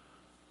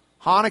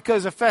 Hanukkah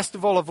is a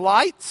festival of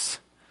lights,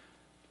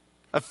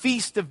 a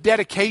feast of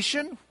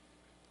dedication.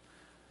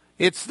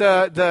 It's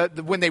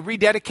when they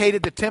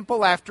rededicated the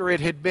temple after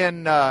it had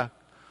been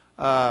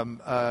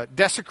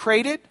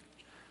desecrated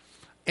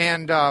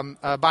and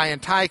by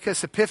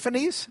Antiochus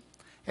Epiphanes.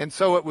 And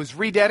so it was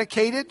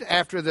rededicated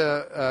after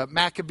the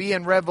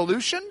Maccabean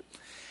Revolution.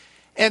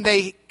 And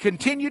they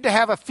continued to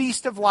have a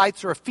feast of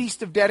lights or a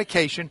feast of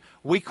dedication.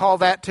 We call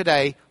that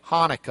today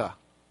Hanukkah.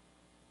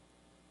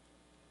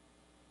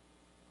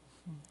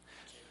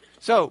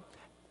 So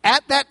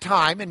at that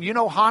time, and you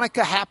know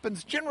Hanukkah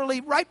happens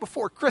generally right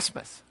before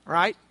Christmas,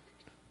 right?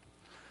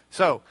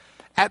 So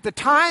at the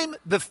time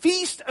the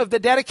feast of the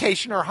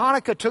dedication or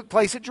Hanukkah took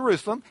place at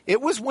Jerusalem,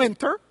 it was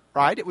winter,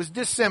 right? It was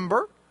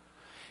December.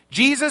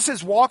 Jesus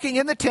is walking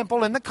in the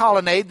temple in the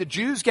colonnade. The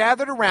Jews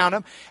gathered around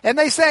Him. And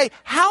they say,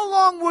 how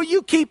long will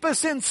you keep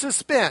us in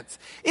suspense?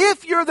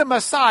 If you're the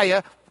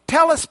Messiah,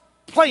 tell us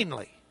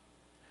plainly.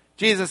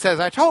 Jesus says,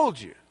 I told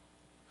you.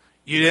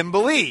 You didn't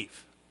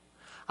believe.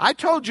 I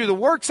told you the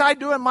works I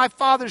do in my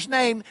Father's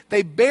name,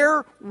 they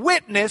bear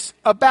witness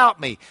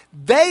about me.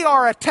 They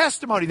are a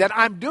testimony that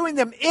I'm doing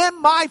them in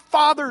my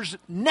Father's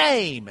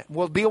name.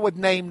 We'll deal with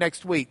name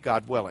next week,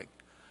 God willing.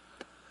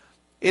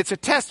 It's a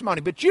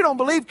testimony, but you don't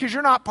believe because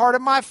you're not part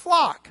of my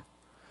flock.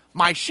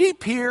 My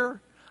sheep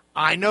hear,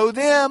 I know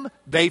them,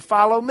 they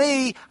follow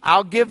me,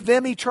 I'll give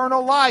them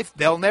eternal life.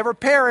 They'll never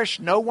perish,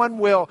 no one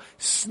will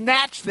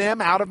snatch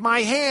them out of my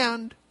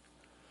hand.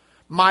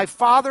 My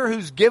Father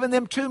who's given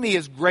them to me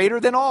is greater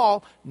than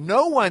all.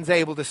 No one's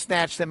able to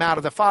snatch them out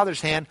of the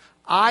Father's hand.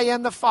 I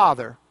and the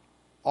Father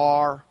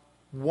are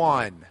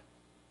one.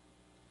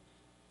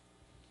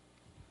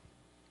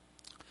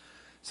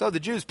 So the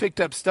Jews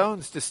picked up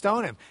stones to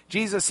stone Him.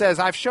 Jesus says,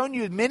 I've shown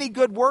you many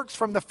good works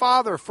from the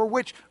Father. For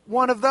which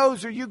one of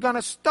those are you going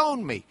to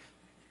stone me?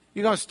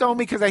 You're going to stone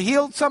me because I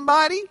healed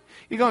somebody?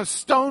 You're going to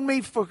stone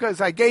me because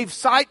I gave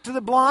sight to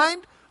the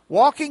blind?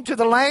 Walking to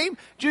the lame?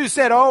 Jews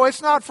said, oh,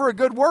 it's not for a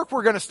good work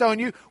we're going to stone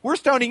you. We're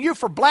stoning you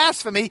for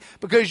blasphemy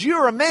because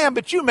you're a man,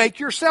 but you make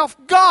yourself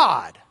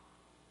God.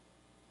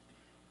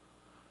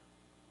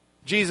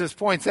 Jesus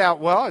points out,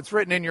 well, it's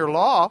written in your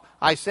law,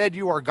 I said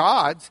you are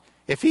gods.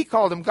 If He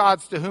called them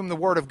gods to whom the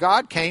word of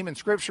God came and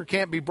Scripture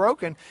can't be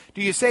broken,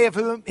 do you say of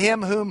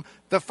Him whom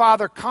the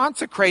Father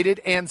consecrated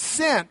and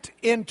sent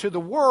into the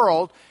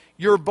world,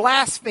 you're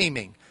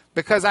blaspheming?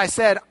 Because I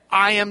said,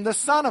 I am the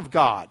Son of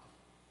God.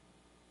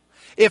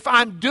 If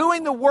I'm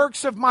doing the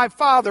works of my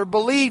Father,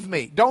 believe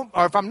me.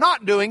 Or if I'm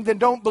not doing, then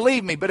don't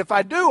believe me. But if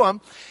I do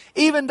them,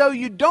 even though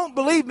you don't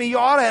believe me, you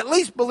ought to at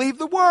least believe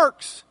the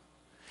works.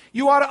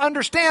 You ought to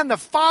understand the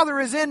Father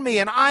is in me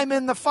and I'm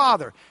in the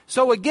Father.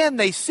 So again,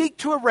 they seek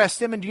to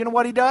arrest Him. And do you know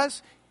what He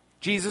does?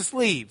 Jesus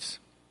leaves.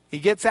 He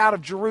gets out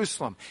of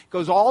Jerusalem.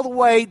 Goes all the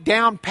way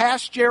down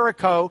past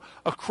Jericho,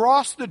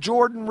 across the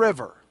Jordan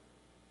River.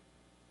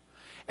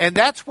 And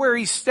that's where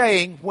He's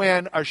staying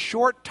when a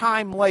short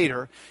time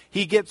later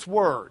He gets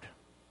word.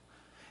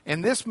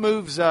 And this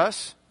moves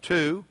us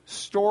to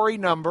story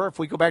number, if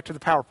we go back to the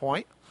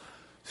PowerPoint,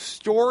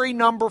 story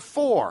number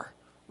 4,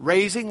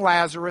 raising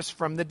Lazarus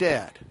from the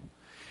dead.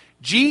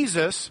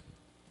 Jesus,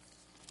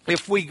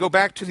 if we go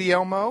back to the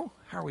Elmo,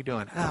 how are we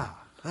doing?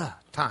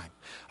 Time.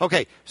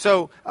 Okay,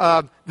 so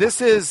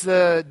this is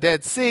the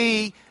Dead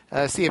Sea,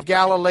 Sea of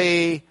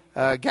Galilee,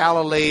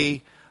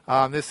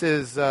 this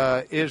is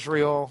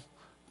Israel,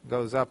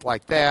 goes up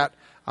like that.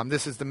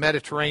 This is the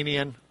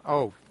Mediterranean.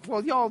 Oh,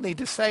 well, y'all need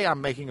to say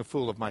I'm making a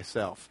fool of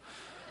myself.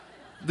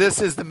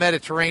 This is the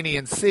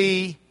Mediterranean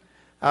Sea.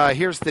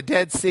 Here's the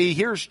Dead Sea.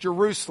 Here's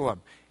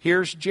Jerusalem.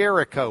 Here's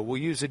Jericho.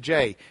 We'll use a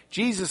J.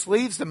 Jesus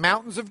leaves the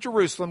mountains of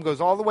Jerusalem, goes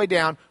all the way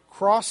down,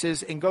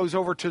 crosses, and goes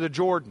over to the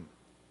Jordan.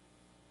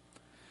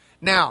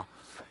 Now,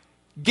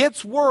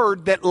 gets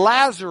word that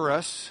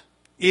Lazarus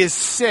is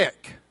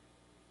sick.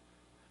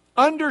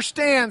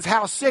 Understands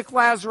how sick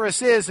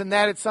Lazarus is and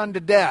that it's unto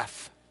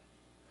death.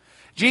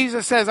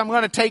 Jesus says, I'm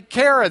going to take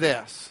care of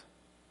this.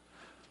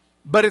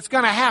 But it's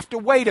going to have to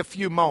wait a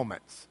few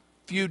moments,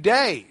 few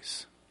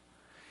days.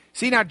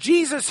 See, now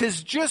Jesus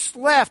has just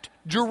left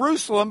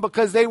Jerusalem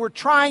because they were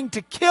trying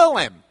to kill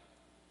him.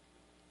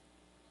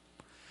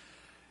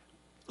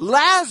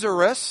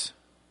 Lazarus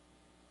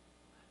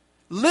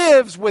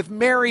lives with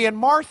Mary and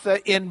Martha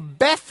in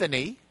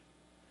Bethany,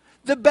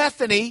 the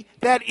Bethany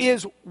that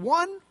is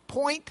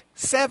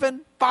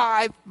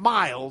 1.75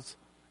 miles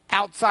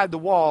outside the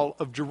wall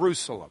of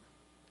Jerusalem.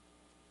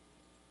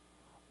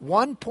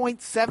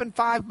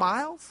 1.75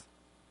 miles?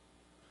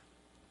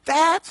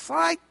 That's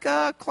like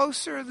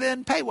closer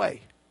than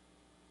Payway.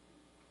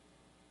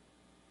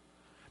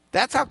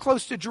 That's how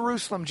close to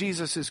Jerusalem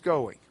Jesus is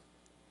going.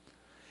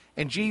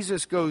 And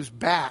Jesus goes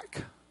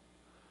back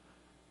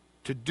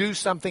to do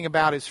something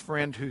about his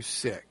friend who's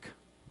sick.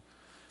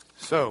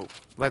 So,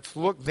 let's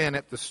look then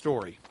at the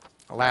story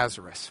of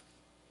Lazarus.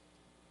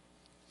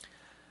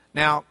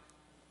 Now,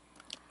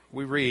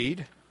 we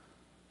read,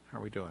 how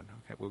are we doing?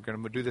 Okay, we're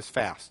going to do this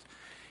fast.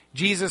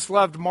 Jesus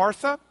loved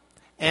Martha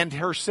and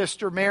her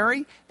sister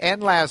Mary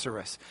and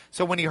Lazarus.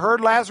 So when he heard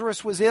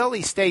Lazarus was ill,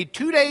 he stayed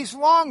 2 days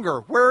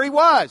longer where he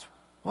was.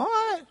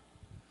 What?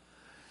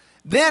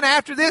 Then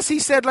after this, he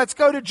said, let's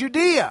go to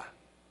Judea.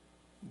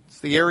 It's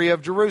the area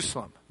of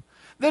Jerusalem.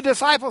 The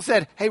disciples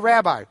said, hey,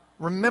 Rabbi,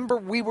 remember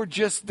we were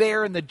just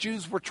there and the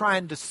Jews were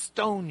trying to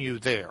stone you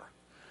there.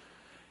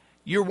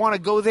 You want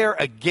to go there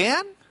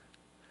again?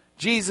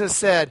 Jesus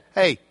said,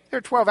 hey, there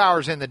are 12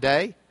 hours in the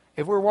day.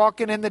 If we're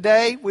walking in the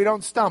day, we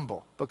don't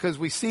stumble because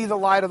we see the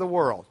light of the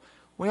world.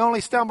 We only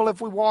stumble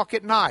if we walk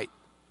at night.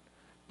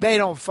 They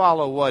don't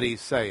follow what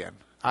he's saying,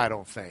 I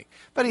don't think.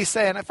 But he's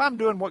saying, if I'm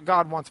doing what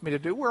God wants me to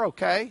do, we're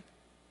okay.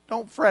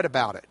 Don't fret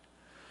about it.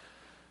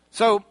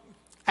 So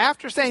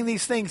after saying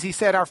these things, he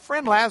said, our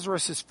friend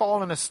Lazarus has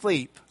fallen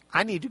asleep.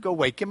 I need to go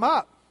wake him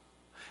up.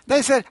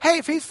 They said, hey,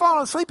 if he's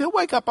fallen asleep, he'll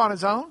wake up on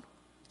his own.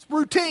 It's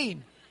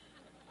routine.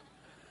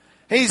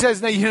 He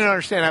says, no, you don't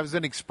understand. That was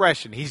an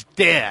expression. He's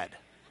dead.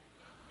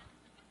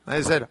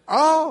 They said,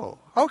 oh,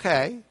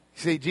 okay.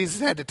 See,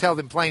 Jesus had to tell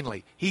them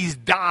plainly, he's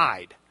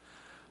died.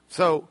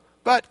 So,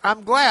 but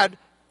I'm glad,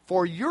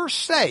 for your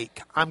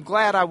sake, I'm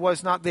glad I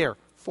was not there.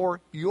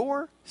 For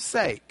your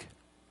sake.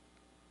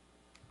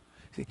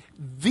 See,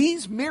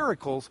 these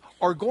miracles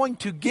are going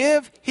to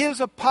give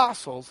his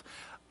apostles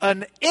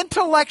an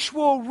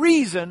intellectual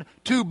reason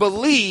to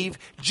believe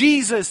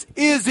Jesus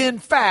is in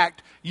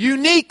fact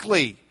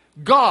uniquely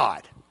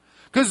God.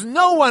 Because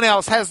no one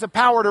else has the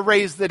power to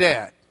raise the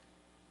dead.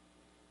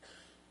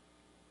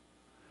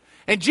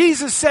 And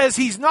Jesus says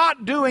he's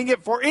not doing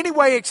it for any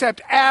way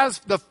except as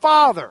the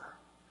Father.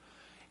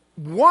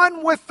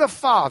 One with the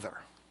Father.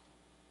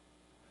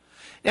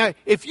 Now,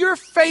 if you're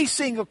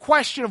facing a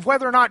question of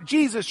whether or not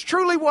Jesus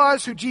truly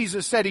was who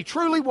Jesus said he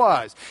truly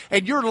was,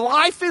 and your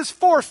life is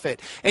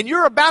forfeit, and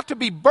you're about to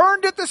be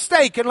burned at the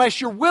stake unless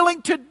you're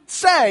willing to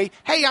say,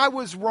 hey, I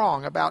was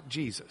wrong about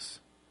Jesus.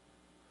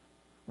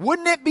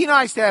 Wouldn't it be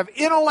nice to have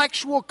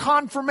intellectual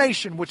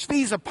confirmation, which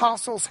these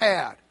apostles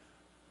had?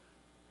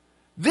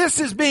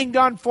 This is being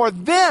done for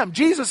them.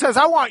 Jesus says,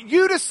 I want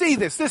you to see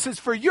this. This is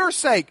for your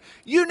sake.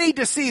 You need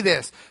to see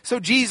this. So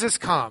Jesus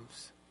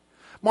comes.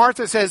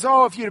 Martha says,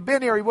 oh, if you'd have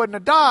been here, he wouldn't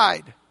have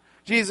died.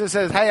 Jesus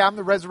says, hey, I'm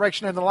the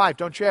resurrection and the life.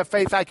 Don't you have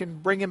faith I can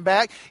bring him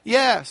back?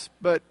 Yes,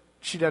 but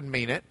she doesn't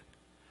mean it.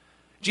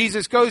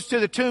 Jesus goes to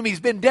the tomb. He's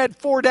been dead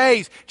 4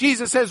 days.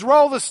 Jesus says,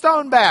 roll the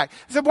stone back.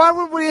 He said, why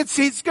would we?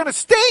 It's going to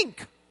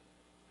stink.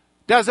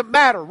 Doesn't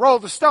matter. Roll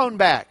the stone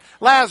back.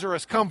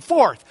 Lazarus, come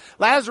forth.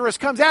 Lazarus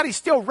comes out. He's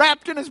still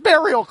wrapped in his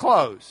burial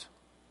clothes.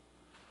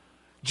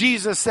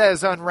 Jesus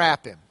says,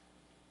 unwrap him.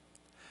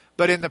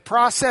 But in the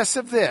process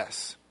of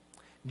this,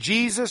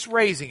 Jesus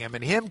raising him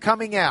and him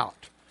coming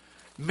out,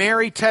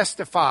 Mary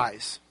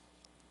testifies.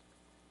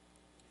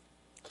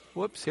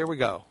 Whoops, here we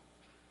go.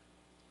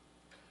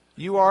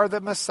 You are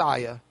the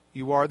Messiah.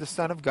 You are the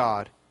Son of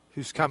God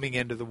who's coming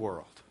into the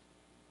world.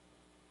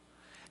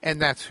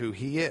 And that's who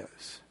he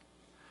is.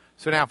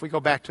 So now if we go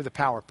back to the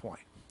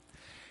PowerPoint.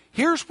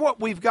 Here's what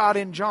we've got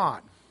in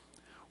John.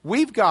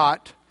 We've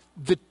got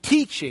the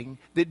teaching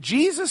that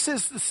Jesus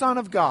is the Son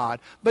of God,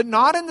 but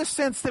not in the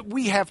sense that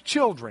we have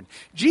children.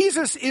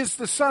 Jesus is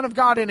the Son of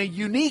God in a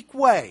unique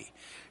way.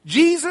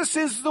 Jesus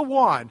is the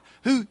one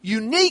who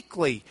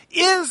uniquely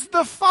is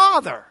the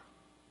Father.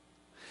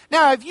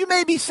 Now, if you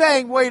may be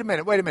saying, wait a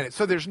minute.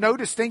 So there's no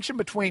distinction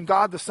between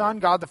God the Son,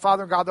 God the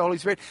Father, and God the Holy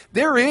Spirit.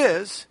 There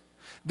is.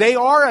 They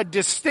are a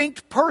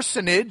distinct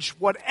personage,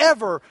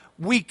 whatever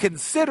we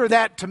consider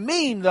that to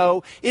mean,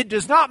 though. It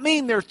does not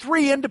mean they're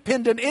three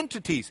independent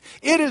entities.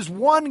 It is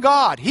one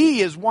God.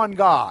 He is one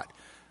God.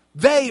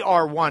 They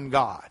are one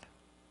God.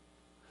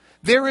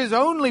 There is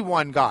only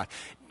one God.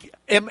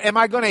 Am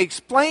I going to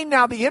explain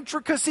now the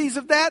intricacies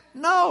of that?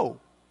 No,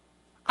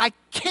 I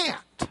can't.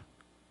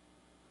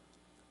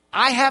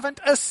 I haven't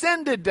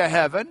ascended to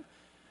heaven,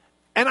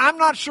 and I'm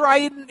not sure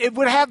it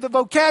would have the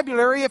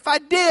vocabulary if I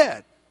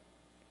did.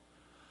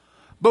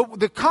 But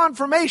the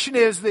confirmation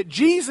is that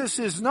Jesus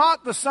is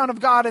not the Son of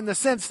God in the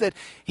sense that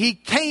He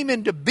came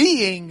into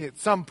being at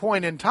some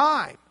point in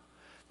time.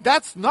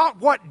 That's not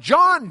what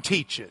John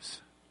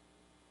teaches.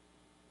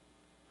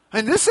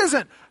 And this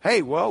isn't,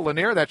 hey, well,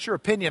 Lanier, that's your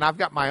opinion. I've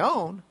got my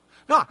own.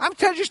 No, I'm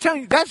just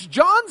telling you, that's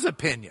John's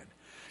opinion.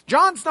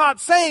 John's not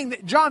saying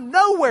that, John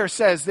nowhere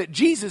says that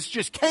Jesus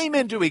just came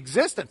into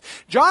existence.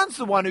 John's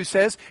the one who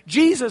says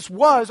Jesus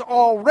was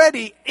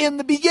already in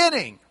the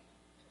beginning.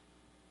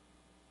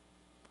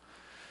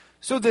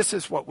 So this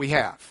is what we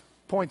have.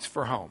 Points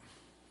for home.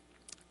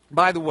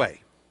 By the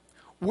way,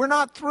 we're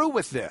not through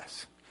with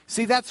this.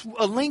 See, that's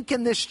a link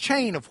in this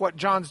chain of what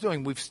John's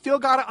doing. We've still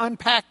got to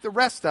unpack the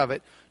rest of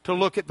it to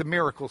look at the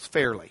miracles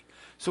fairly.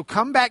 So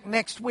come back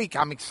next week.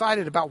 I'm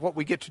excited about what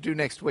we get to do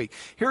next week.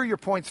 Here are your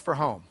points for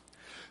home.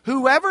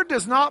 Whoever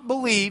does not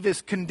believe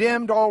is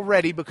condemned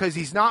already because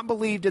he's not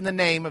believed in the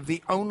name of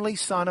the only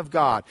Son of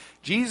God.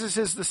 Jesus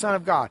is the Son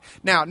of God.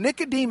 Now,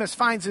 Nicodemus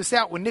finds this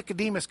out when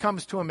Nicodemus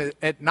comes to him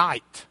at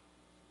night.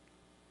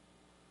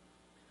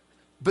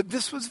 But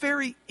this was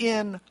very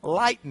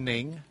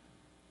enlightening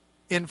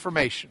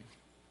information.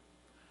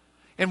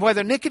 And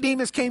whether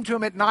Nicodemus came to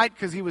him at night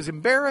because he was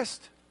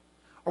embarrassed,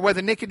 or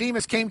whether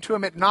Nicodemus came to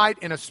him at night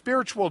in a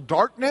spiritual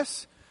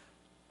darkness,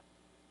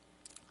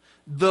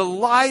 the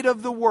light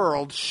of the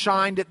world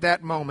shined at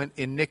that moment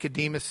in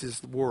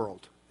Nicodemus's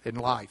world, in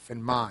life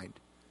and mind.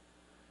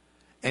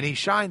 And he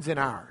shines in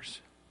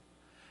ours.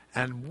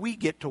 And we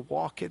get to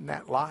walk in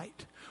that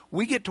light.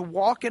 We get to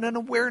walk in an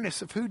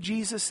awareness of who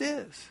Jesus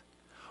is.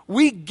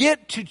 We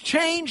get to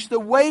change the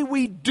way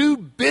we do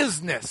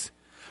business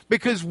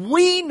because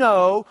we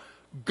know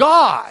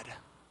God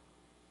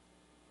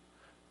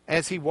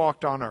as He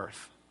walked on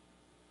earth.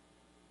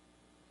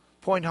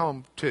 Point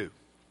home 2.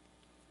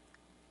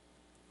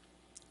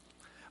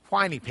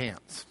 Whiny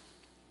pants.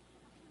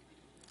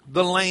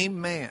 The lame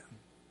man.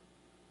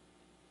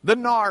 The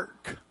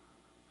narc.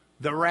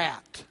 The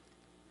rat.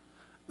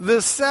 The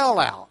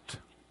sellout.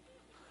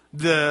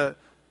 The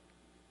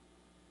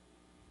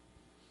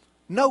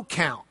no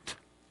count.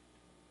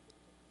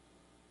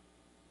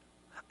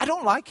 I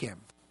don't like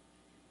him.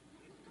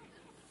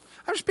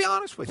 I'll just be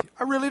honest with you.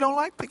 I really don't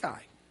like the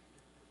guy.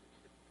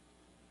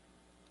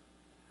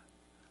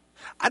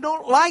 I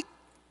don't like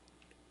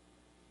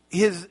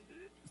his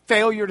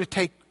failure to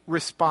take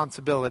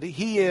responsibility.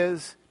 He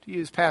is, to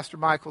use Pastor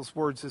Michael's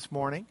words this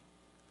morning,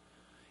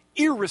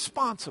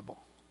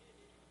 irresponsible.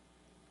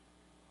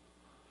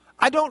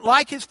 I don't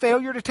like his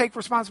failure to take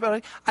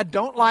responsibility. I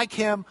don't like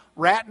him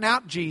ratting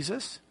out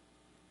Jesus,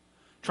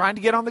 trying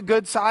to get on the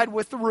good side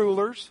with the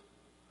rulers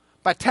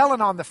by telling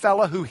on the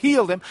fellow who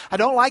healed him. I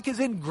don't like his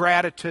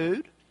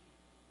ingratitude.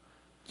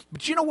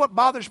 But you know what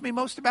bothers me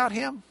most about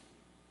him?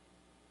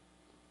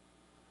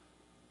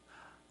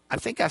 I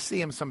think I see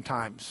him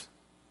sometimes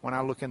when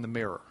I look in the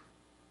mirror.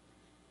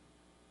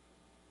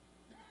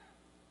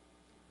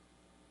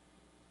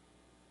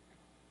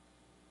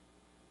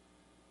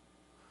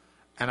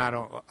 And I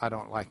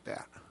don't like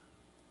that.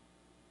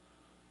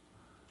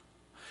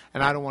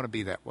 And I don't want to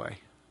be that way.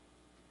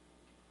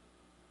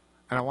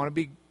 And I want to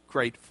be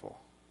grateful.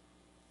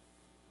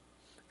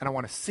 And I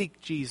want to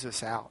seek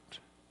Jesus out.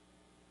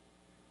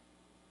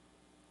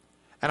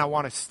 And I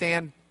want to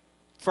stand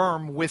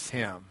firm with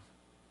Him.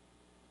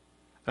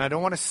 And I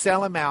don't want to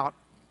sell Him out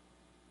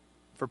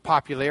for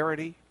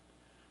popularity,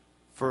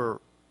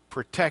 for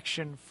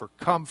protection, for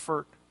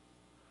comfort.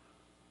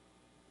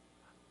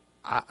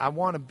 I don't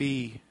want to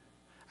be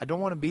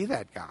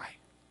that guy.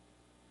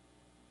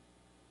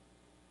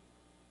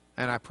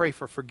 And I pray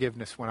for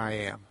forgiveness when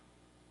I am.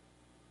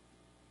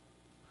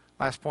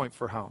 Last point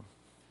for home.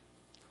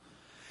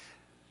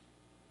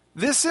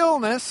 This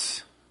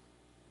illness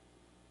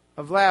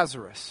of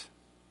Lazarus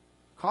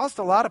caused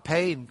a lot of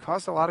pain,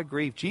 caused a lot of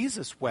grief.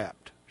 Jesus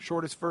wept.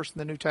 Shortest verse in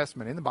the New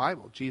Testament, in the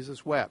Bible,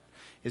 Jesus wept,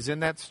 is in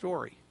that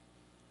story.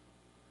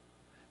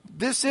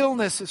 This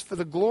illness is for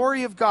the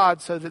glory of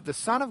God, so that the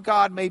Son of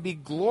God may be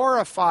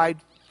glorified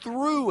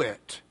through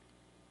it.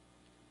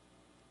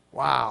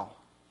 Wow.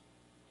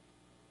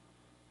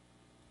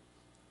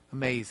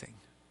 Amazing.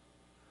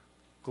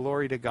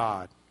 Glory to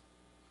God,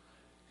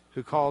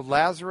 who called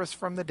Lazarus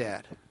from the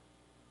dead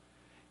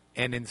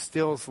and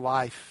instills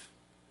life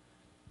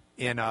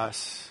in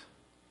us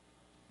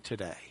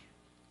today.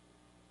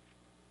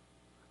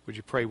 Would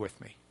you pray with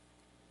me?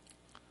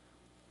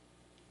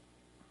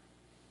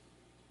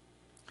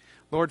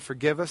 Lord,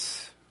 forgive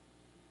us,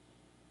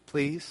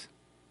 please.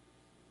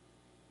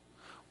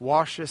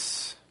 Wash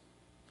us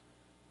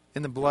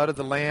in the blood of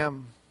the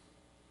Lamb.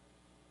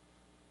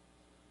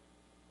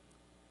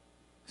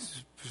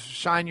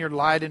 Shine your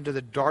light into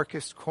the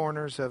darkest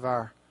corners of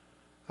our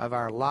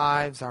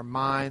lives, our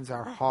minds,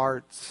 our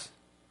hearts.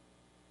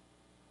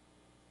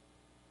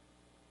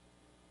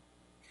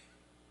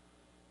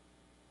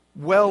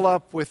 Well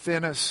up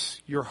within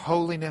us your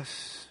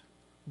holiness.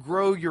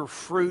 Grow your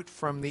fruit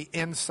from the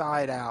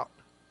inside out.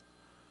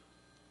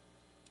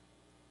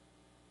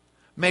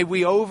 May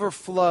we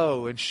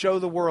overflow and show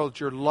the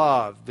world your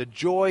love, the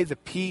joy, the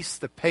peace,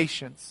 the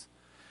patience,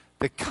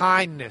 the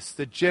kindness,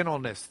 the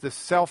gentleness, the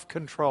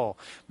self-control.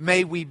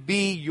 May we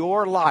be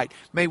your light.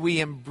 May we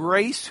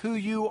embrace who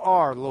you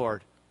are,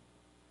 Lord,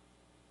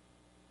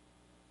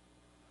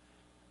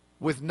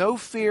 with no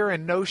fear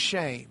and no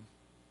shame.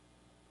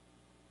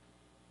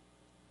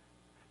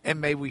 And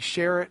may we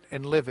share it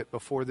and live it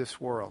before this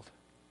world.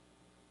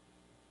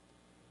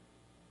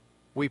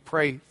 We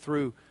pray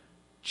through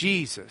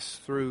Jesus,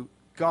 through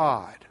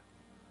God,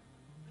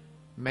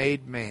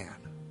 made man.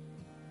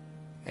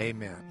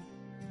 Amen.